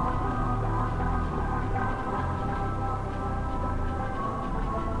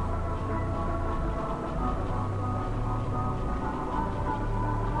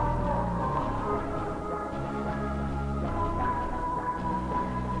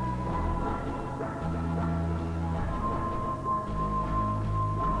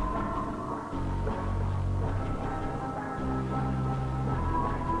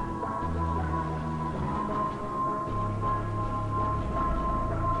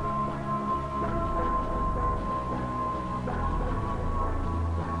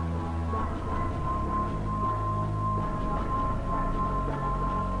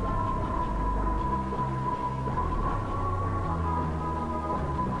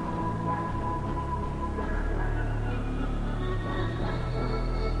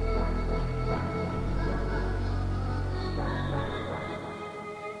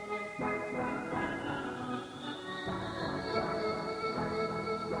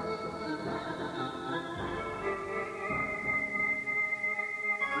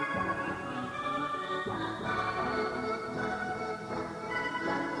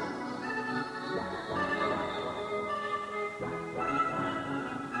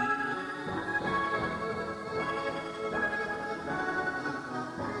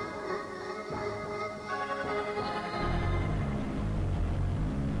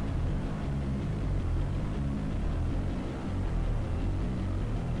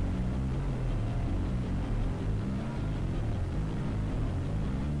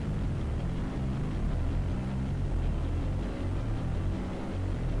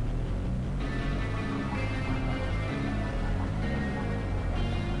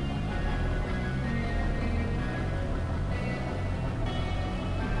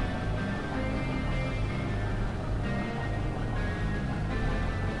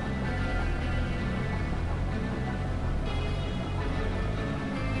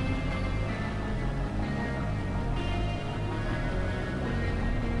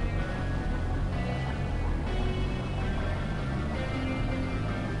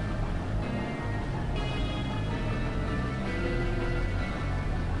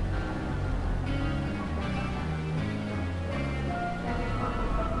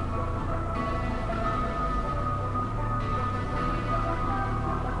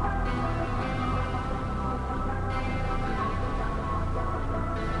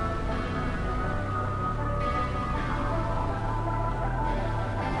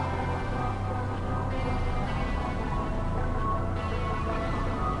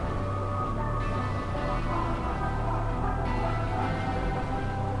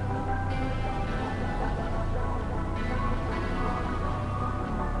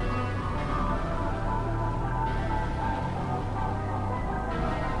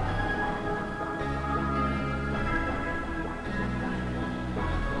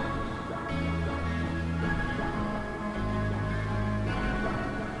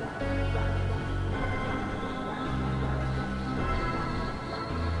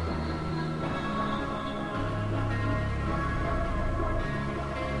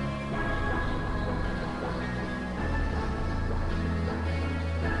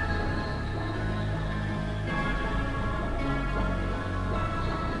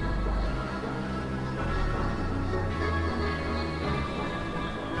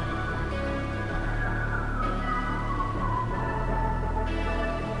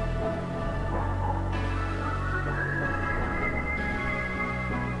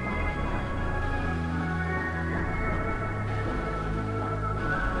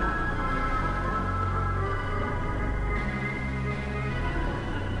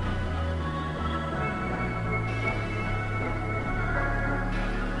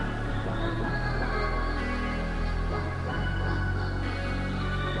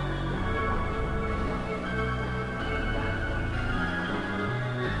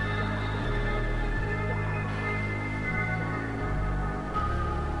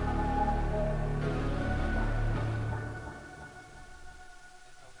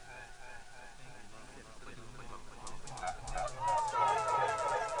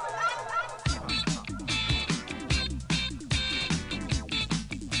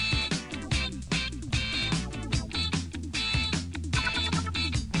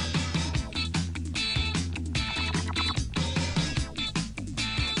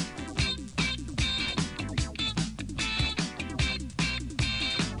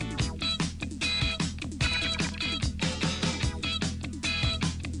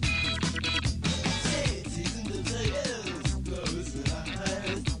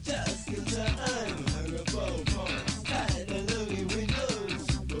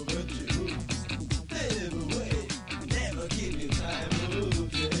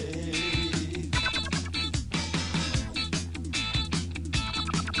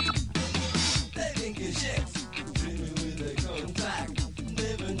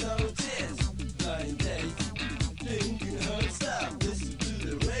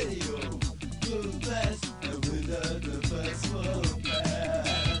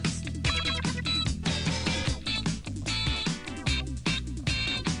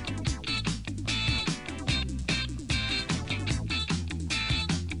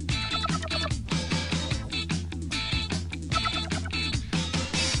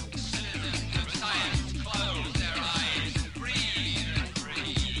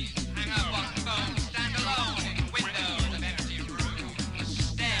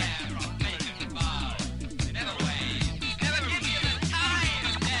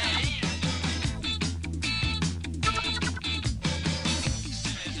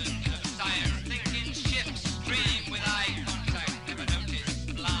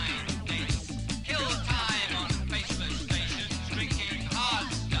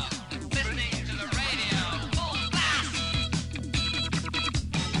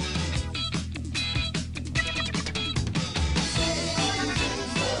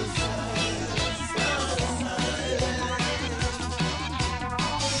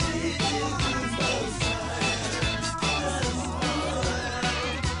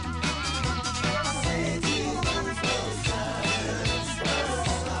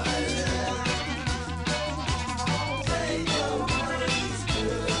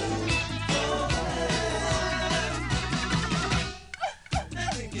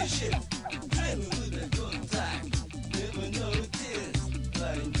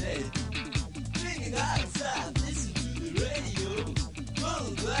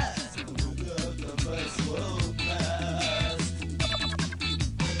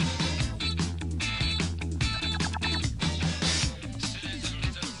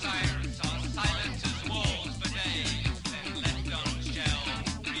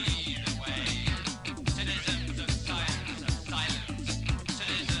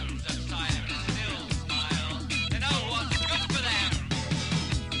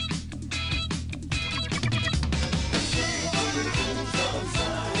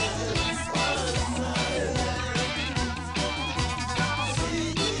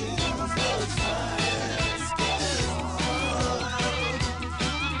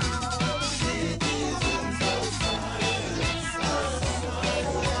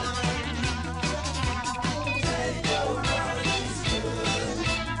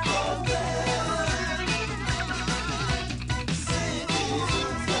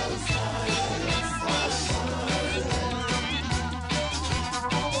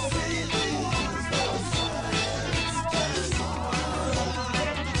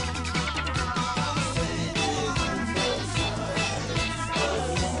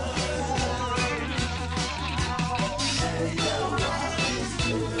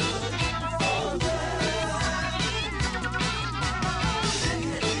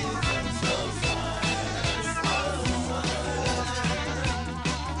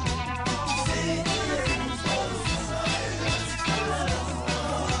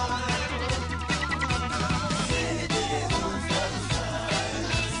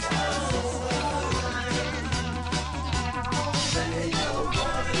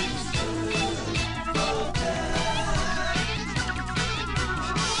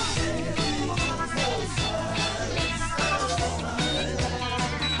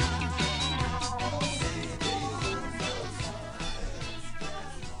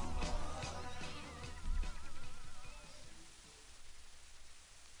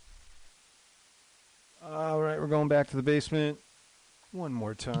 Going back to the basement one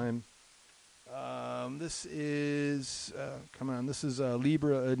more time. This is come on. This is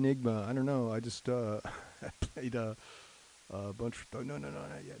Libra Enigma. I don't know. I just I played a bunch. No, not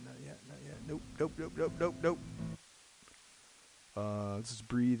yet. Nope. This is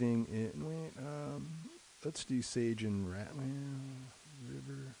breathing in. Wait. Let's do Sage and Rat.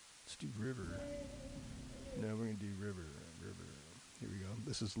 River. Let's do River. No, we're gonna do River. Here we go.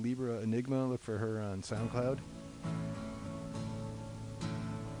 This is Libra Enigma. Look for her on SoundCloud.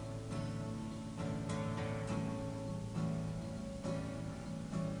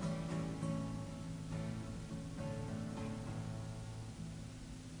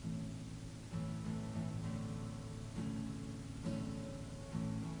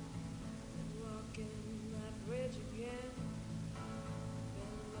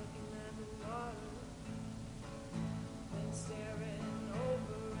 Staring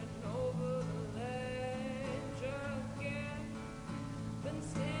over and over the ledge.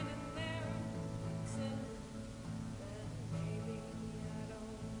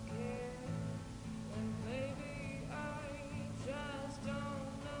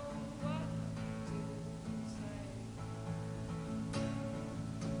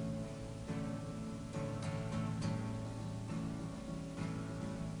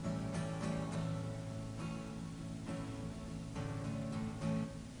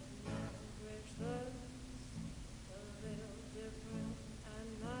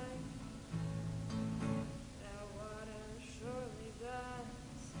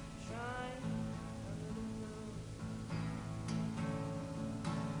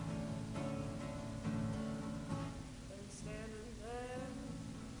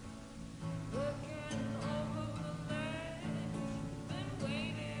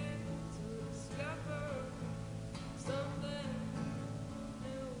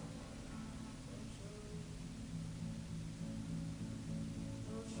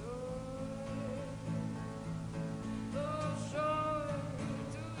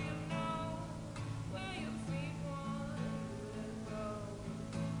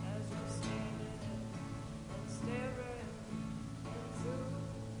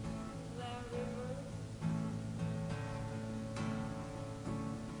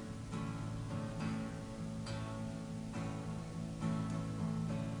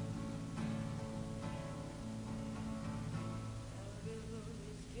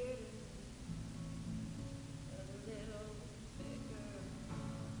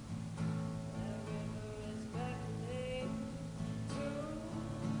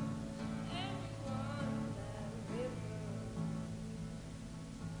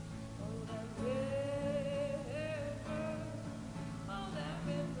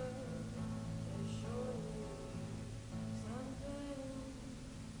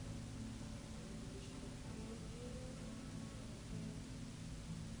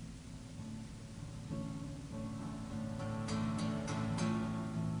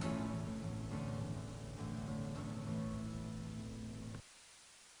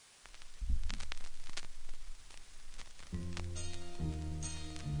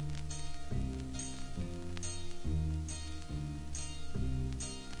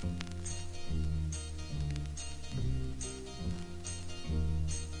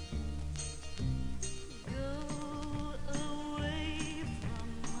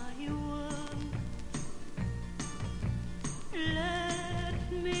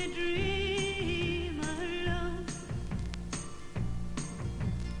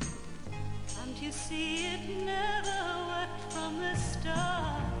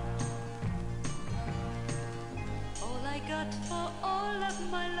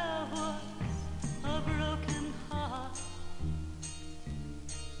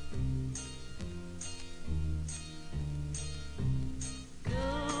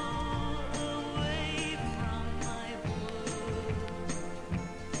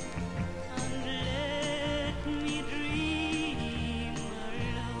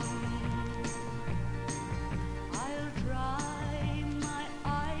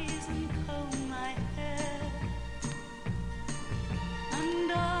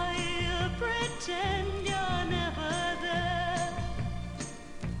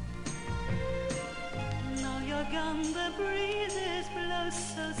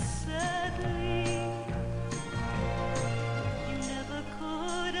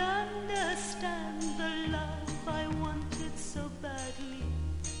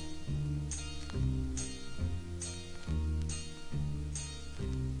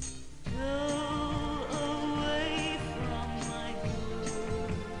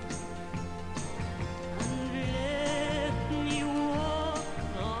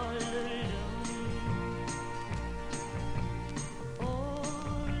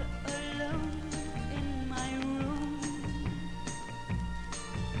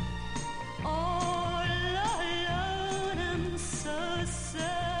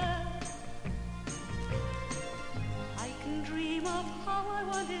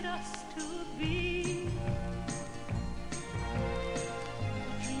 wanted us to be.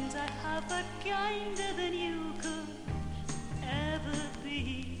 Dreams I have are kinder than you could ever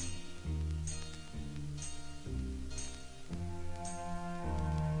be.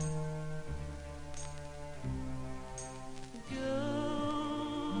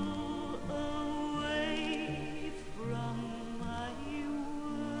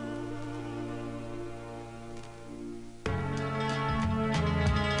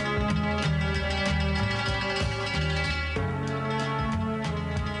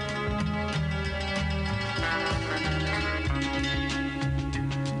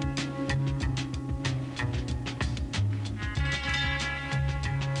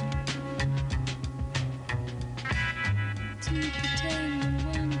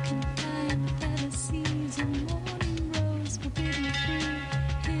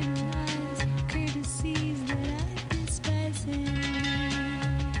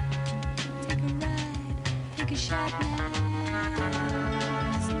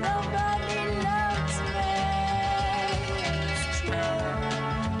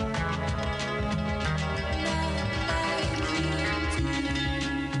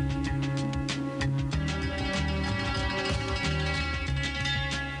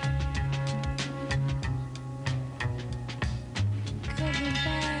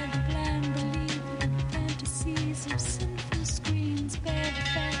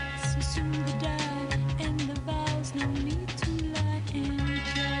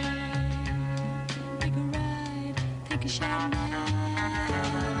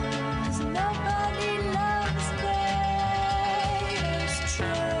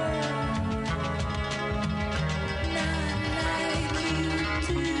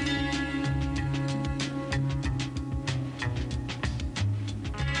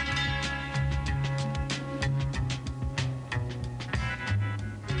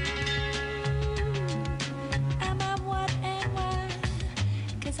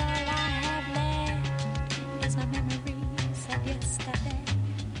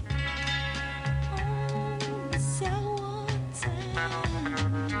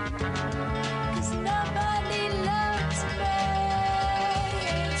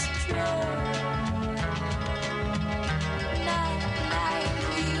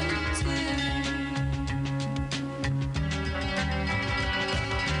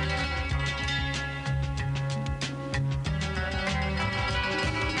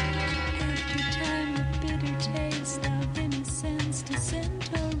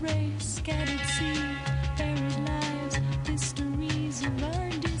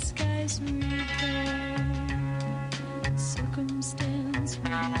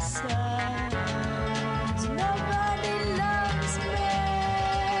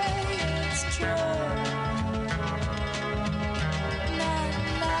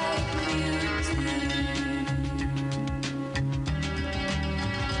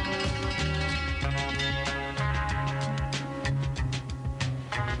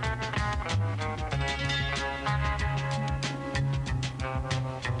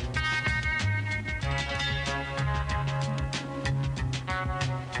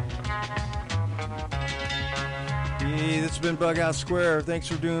 It's been Bughouse Square. Thanks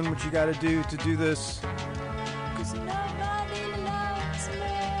for doing what you got to do this.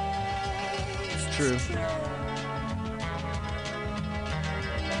 It's true.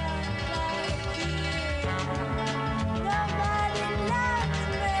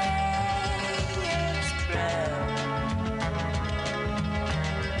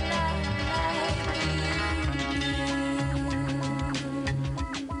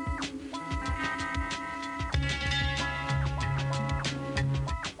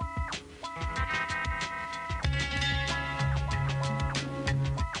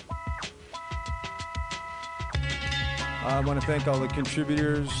 I want to thank all the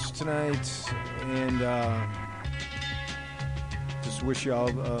contributors tonight, and just wish you all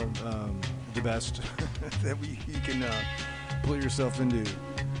the best that you can put yourself into,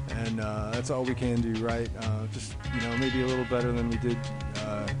 and that's all we can do, right? Just maybe a little better than we did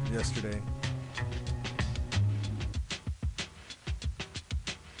yesterday.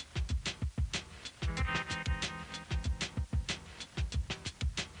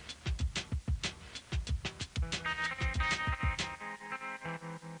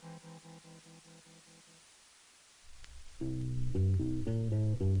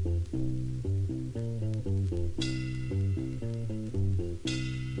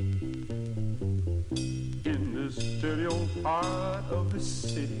 dirty old part of the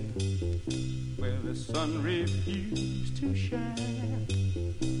city where the sun refused to shine.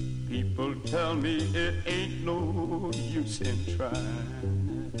 People tell me it ain't no use in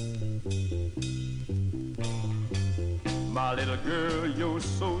trying. My little girl, you're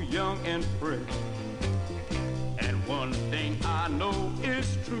so young and pretty. And one thing I know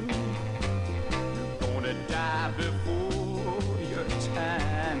is true. You're gonna die before your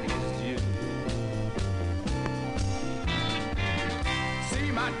time is due.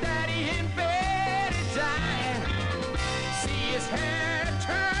 See my daddy in bed is dying. See his hair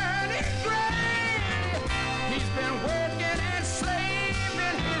turning gray. He's been working and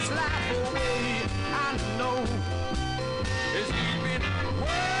slaving his life away. I know as he's been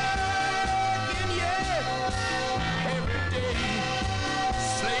working, yeah, every day,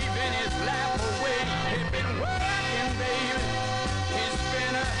 slaving his life away. He's been working, baby. He's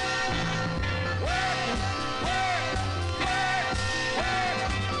been working.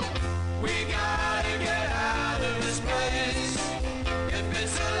 We gotta get out of this place. If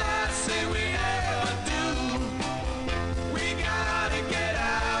it's the last thing we ever do, we gotta get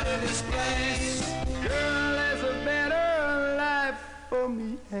out of this place. Girl, there's a better life for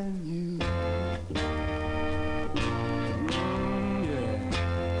me and you. Yeah.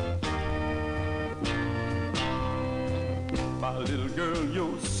 My little girl,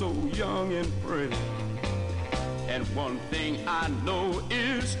 you're so young and pretty. And one thing I know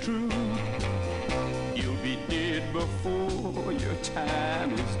is true. You'll be dead before your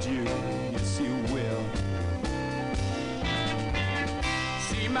time is due. Yes, you will.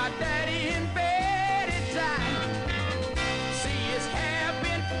 See my daddy in bed at time. See his hair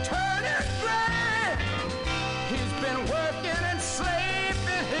been turning gray. He's been working and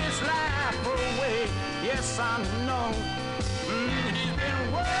slaving his life away. Yes, I know. He's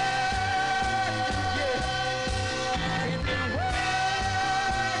been working.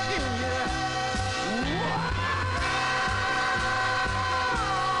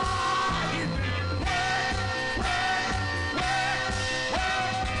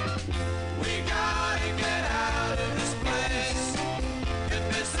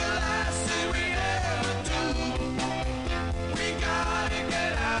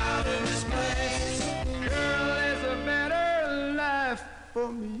 For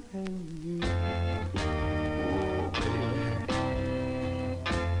me and you. Oh, baby.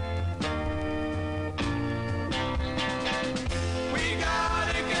 We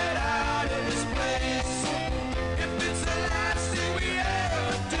gotta get out of this place. If it's the last thing we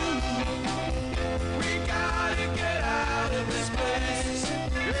ever do, we gotta get out of this place.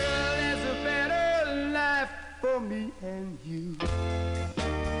 Girl, there's a better life for me and you.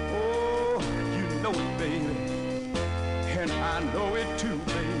 Oh, you know it, baby. And I know it too,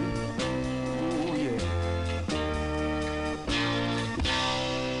 baby. Oh, yeah.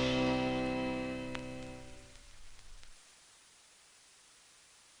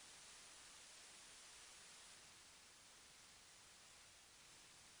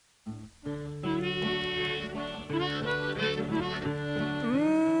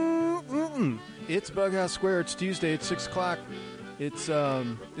 It's Bughouse Square. It's Tuesday. It's 6 o'clock. It's so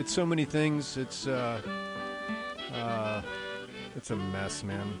many things. It's a mess,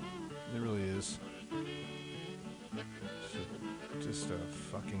 man. It really is. Just a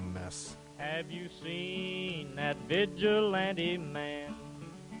fucking mess. Have you seen that vigilante man?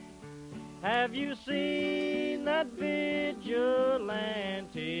 Have you seen that vigilante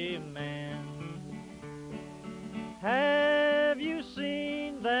man? Have you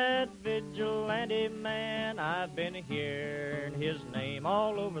seen that vigilante man? I've been hearing his name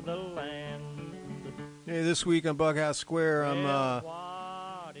all over the land. Hey, this week on Bughouse Square, I'm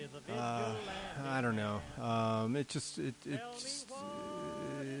I don't know.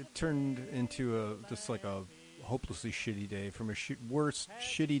 It turned into just like a hopelessly shitty day. From a worse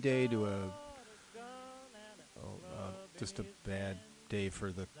shitty day to just a bad day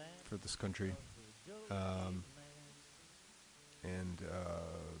for this country. And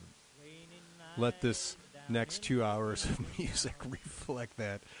let this next 2 hours of music reflect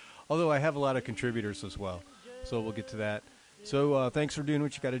that. Although I have a lot of contributors as well, so we'll get to that. So thanks for doing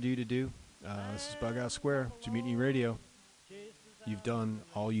what you got to do. This is Bughouse Square. It's MutinyRadio. You've done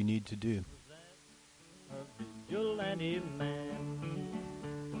all you need to do. A vigilante man.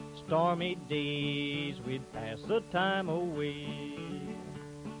 Stormy days we'd pass the time away,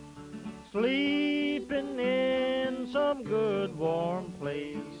 sleeping in some good warm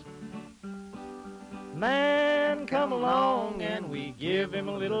place. Man come along and we give him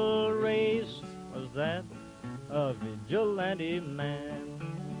a little race. Was that a vigilante man?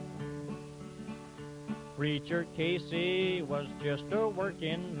 Preacher Casey was just a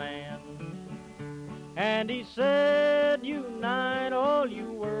working man, and he said, unite all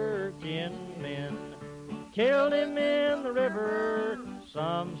you working men. Killed him in the river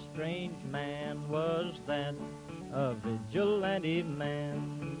some strange man was that, a vigilante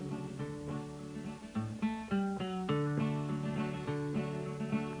man.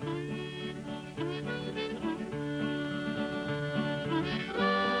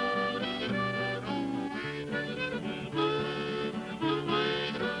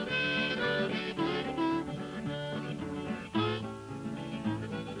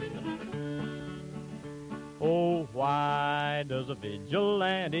 Oh, why does a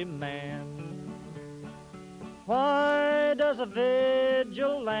vigilante man, why does a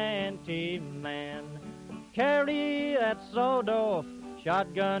vigilante man carry that sawed-off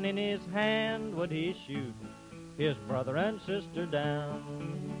shotgun in his hand? Would he shoot his brother and sister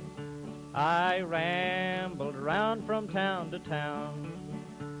down? I rambled around from town to town,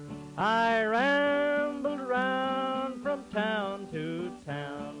 I rambled around from town to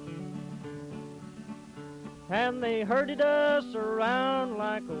town, and they herded us around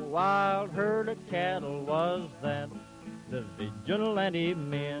like a wild herd of cattle. Was that the vigilante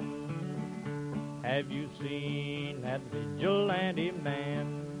men? Have you seen that vigilante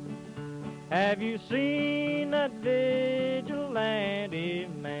man? Have you seen that vigilante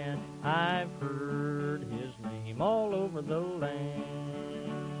man? I've heard his name all over the land.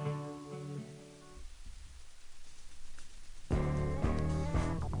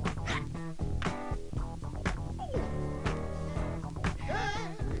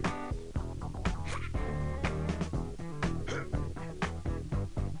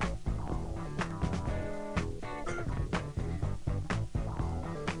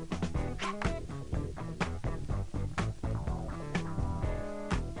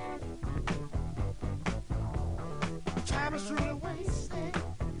 Time is truly wasted.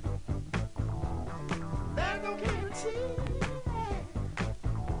 There's no guarantee.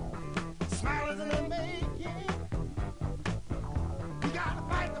 Smile is in the making. We gotta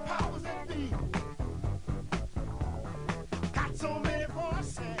fight the powers that be. Got so many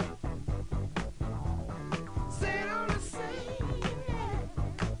voices saying all the same.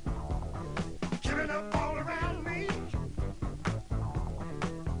 Giving up all around me.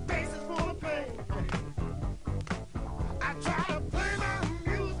 Faces full of pain. I try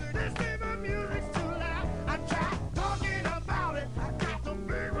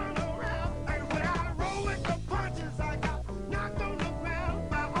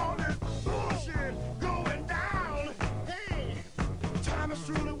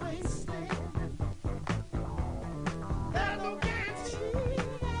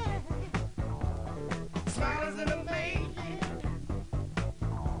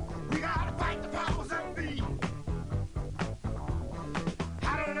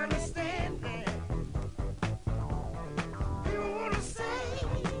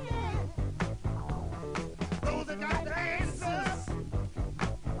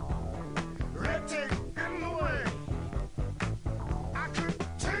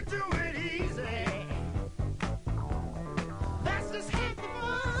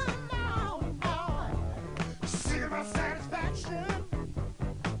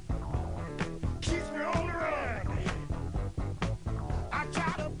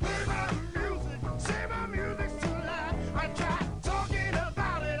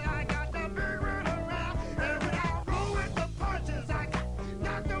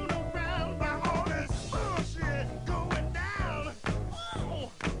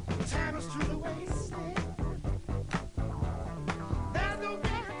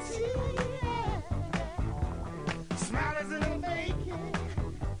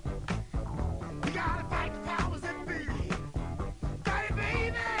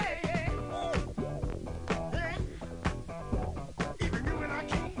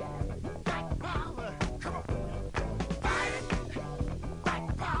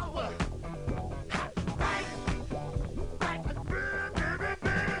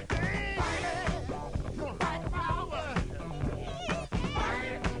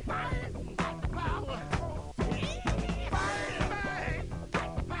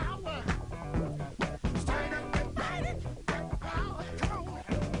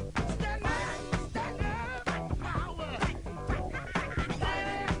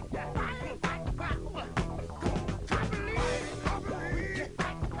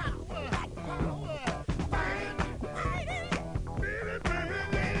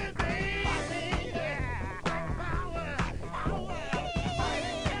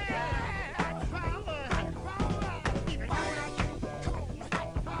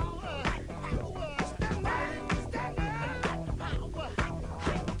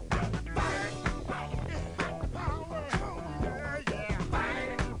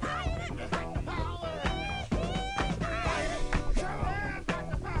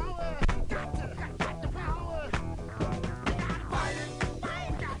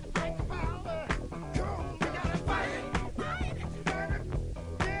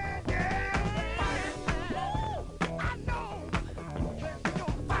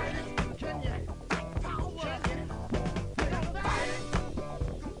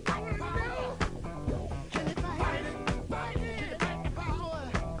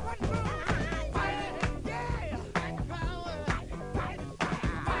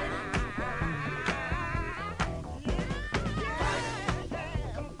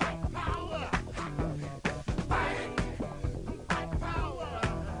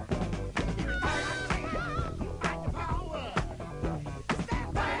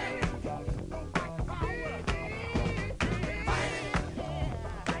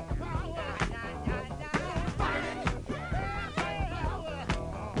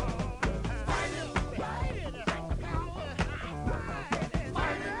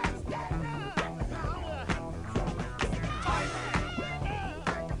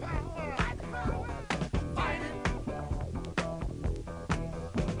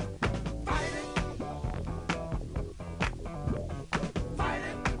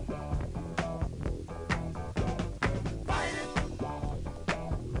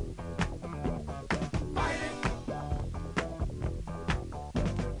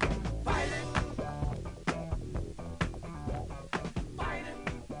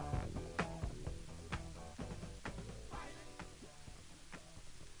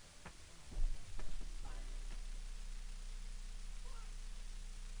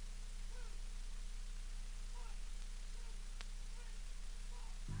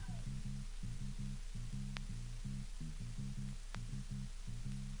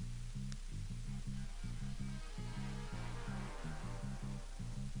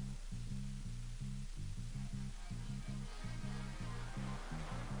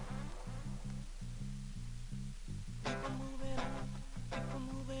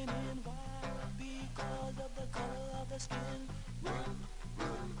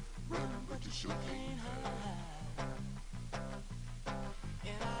can't hide.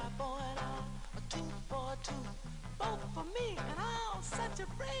 And I, boy, and I, a tooth for a tooth, both for me, and I'll set you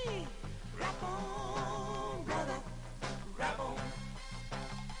free. Rap on, brother, rap on.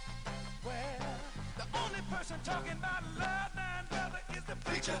 Well, the only person talking about love now, brother, is the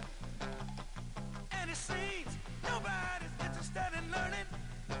preacher. And it seems nobody's interested in learning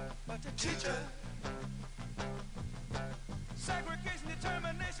but the teacher. Segregation,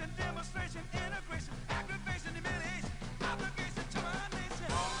 determination, demonstration, integration, aggravation, humiliation, obligation to our nation.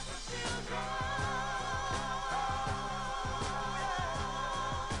 All the children.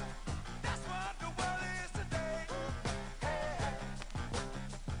 That's what the world is today. Hey.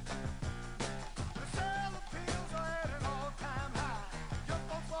 The sale of pills are at an all-time high. Young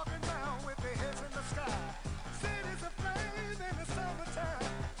folks walking around with their heads in the sky. Cities aflame in the summertime.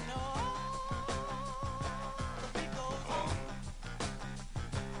 No, the beat goes on.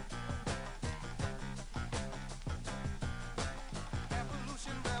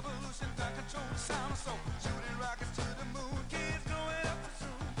 Evolution, revolution, gun control, the sound of soul. Shooting rockets to the moon, kids growing up too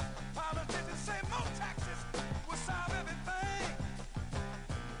soon. Politicians say more taxes will solve everything.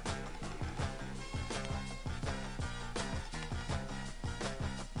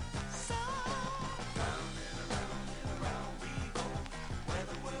 So, round and around we go. Where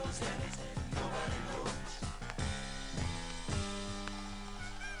the world's headed, nobody knows.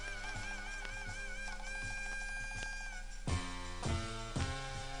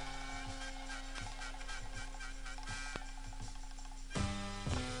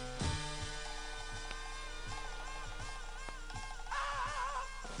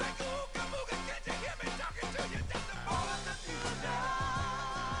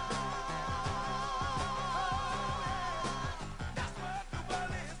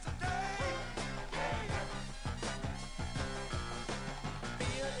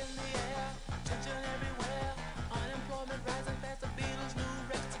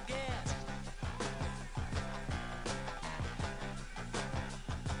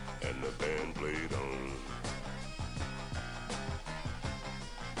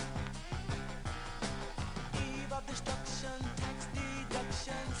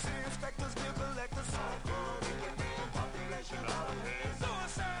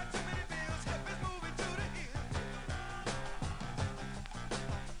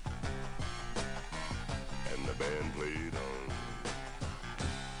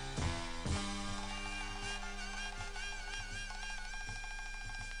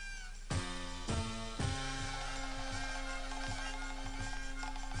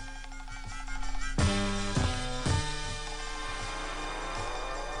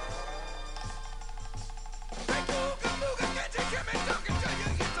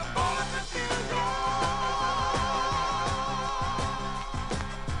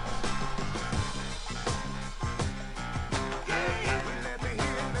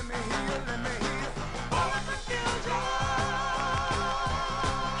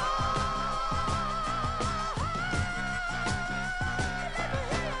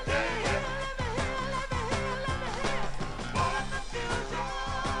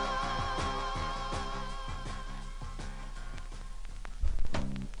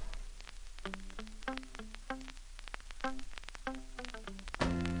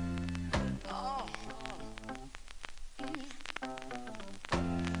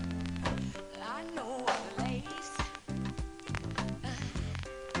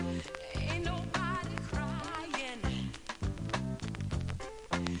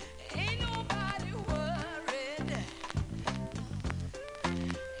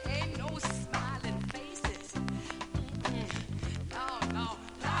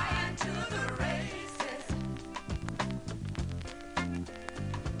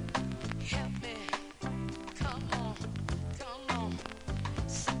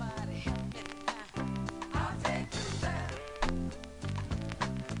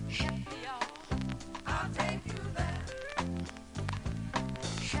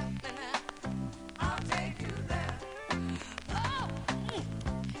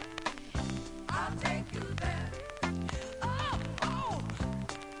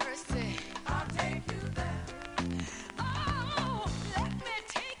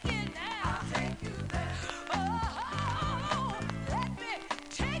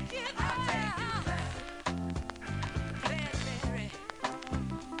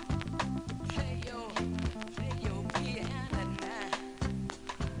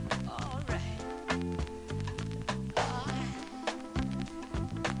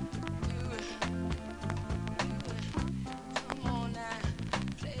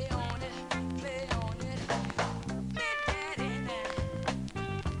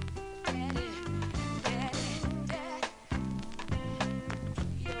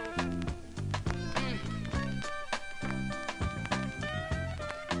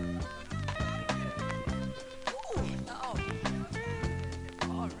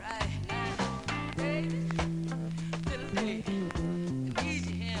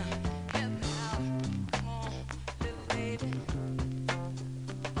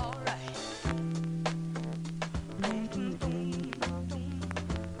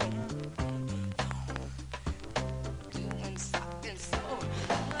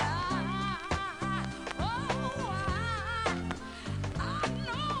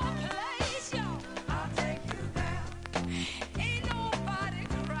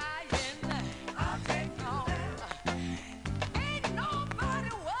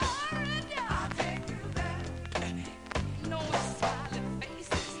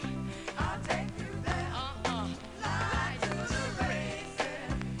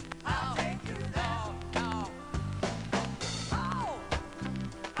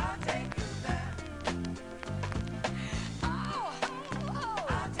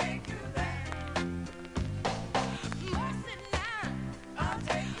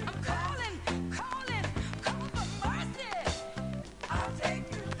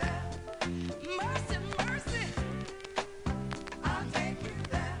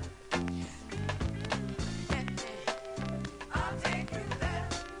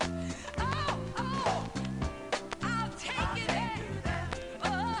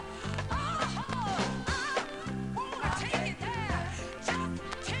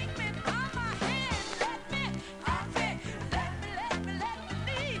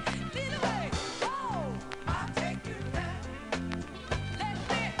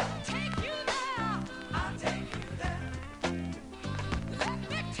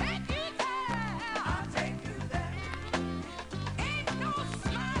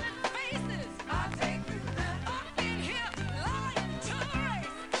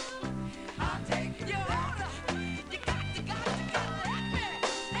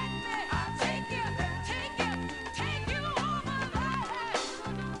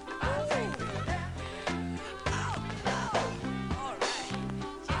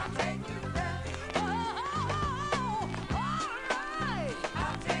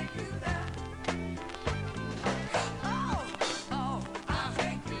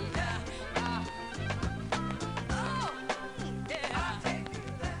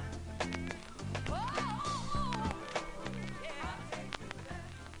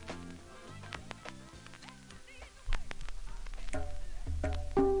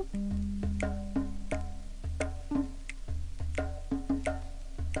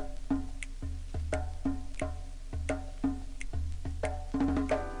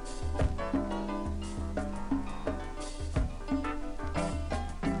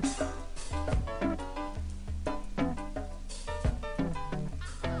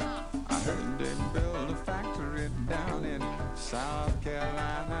 South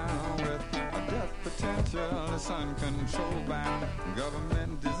Carolina with a death potential is uncontrolled by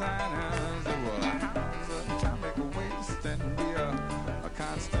government designers. It will house atomic waste and be a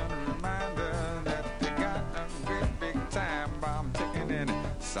constant reminder that they got a great big time bomb ticking in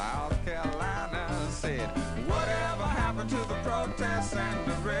South Carolina. Said, whatever happened to the protests and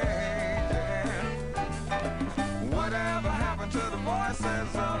the rage? Whatever happened to the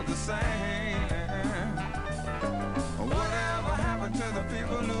voices of the same? Whatever happened to the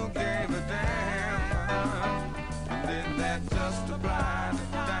people who gave a damn? Did that just apply to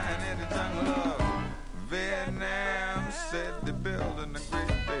dying in the jungle of Vietnam? Said they're building a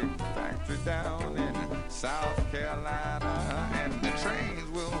great big factory down in South Carolina, and the trains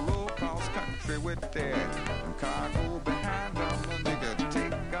will roll cross country with their cargo behind them. They could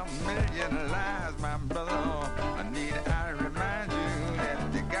take 1,000,000 lives, my brother. I remind you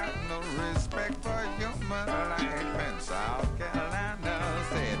that they got no respect for human life. And South Carolina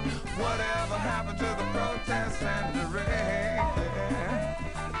said, whatever happened to the protests and the rage?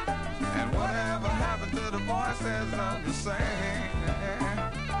 And whatever happened to the voices of the same?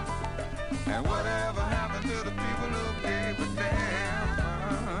 And whatever happened to the people who gave a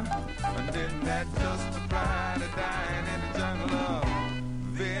damn? And didn't that just apply to dying in the jungle of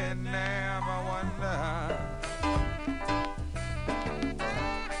Vietnam? I wonder.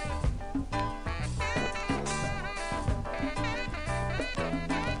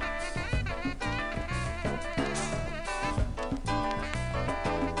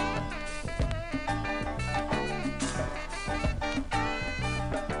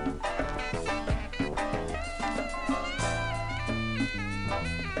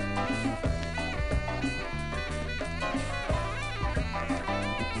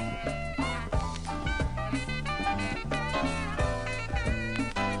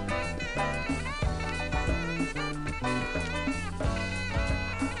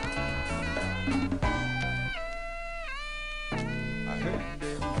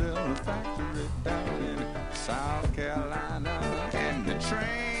 South Carolina, and the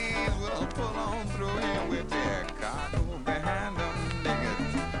trains will pull on through here with their cargo behind them.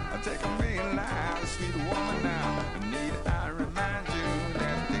 Niggas, take 1,000,000 lives, sweet woman. Now, need I remind you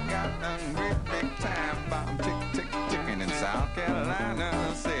that they got a great big time bomb ticking in South Carolina?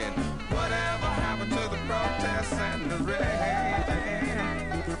 Said, whatever happened to the protests and the rage?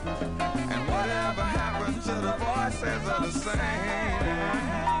 And whatever happened to the voices of the same?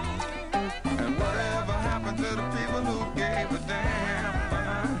 And whatever happened to the people who gave a damn?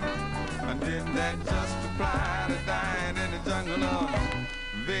 And didn't that just apply to dying in the jungle of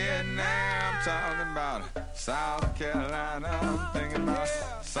Vietnam? Talking about South Carolina, I'm thinking about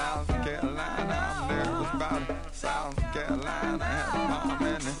South Carolina. I'm nervous about South Carolina.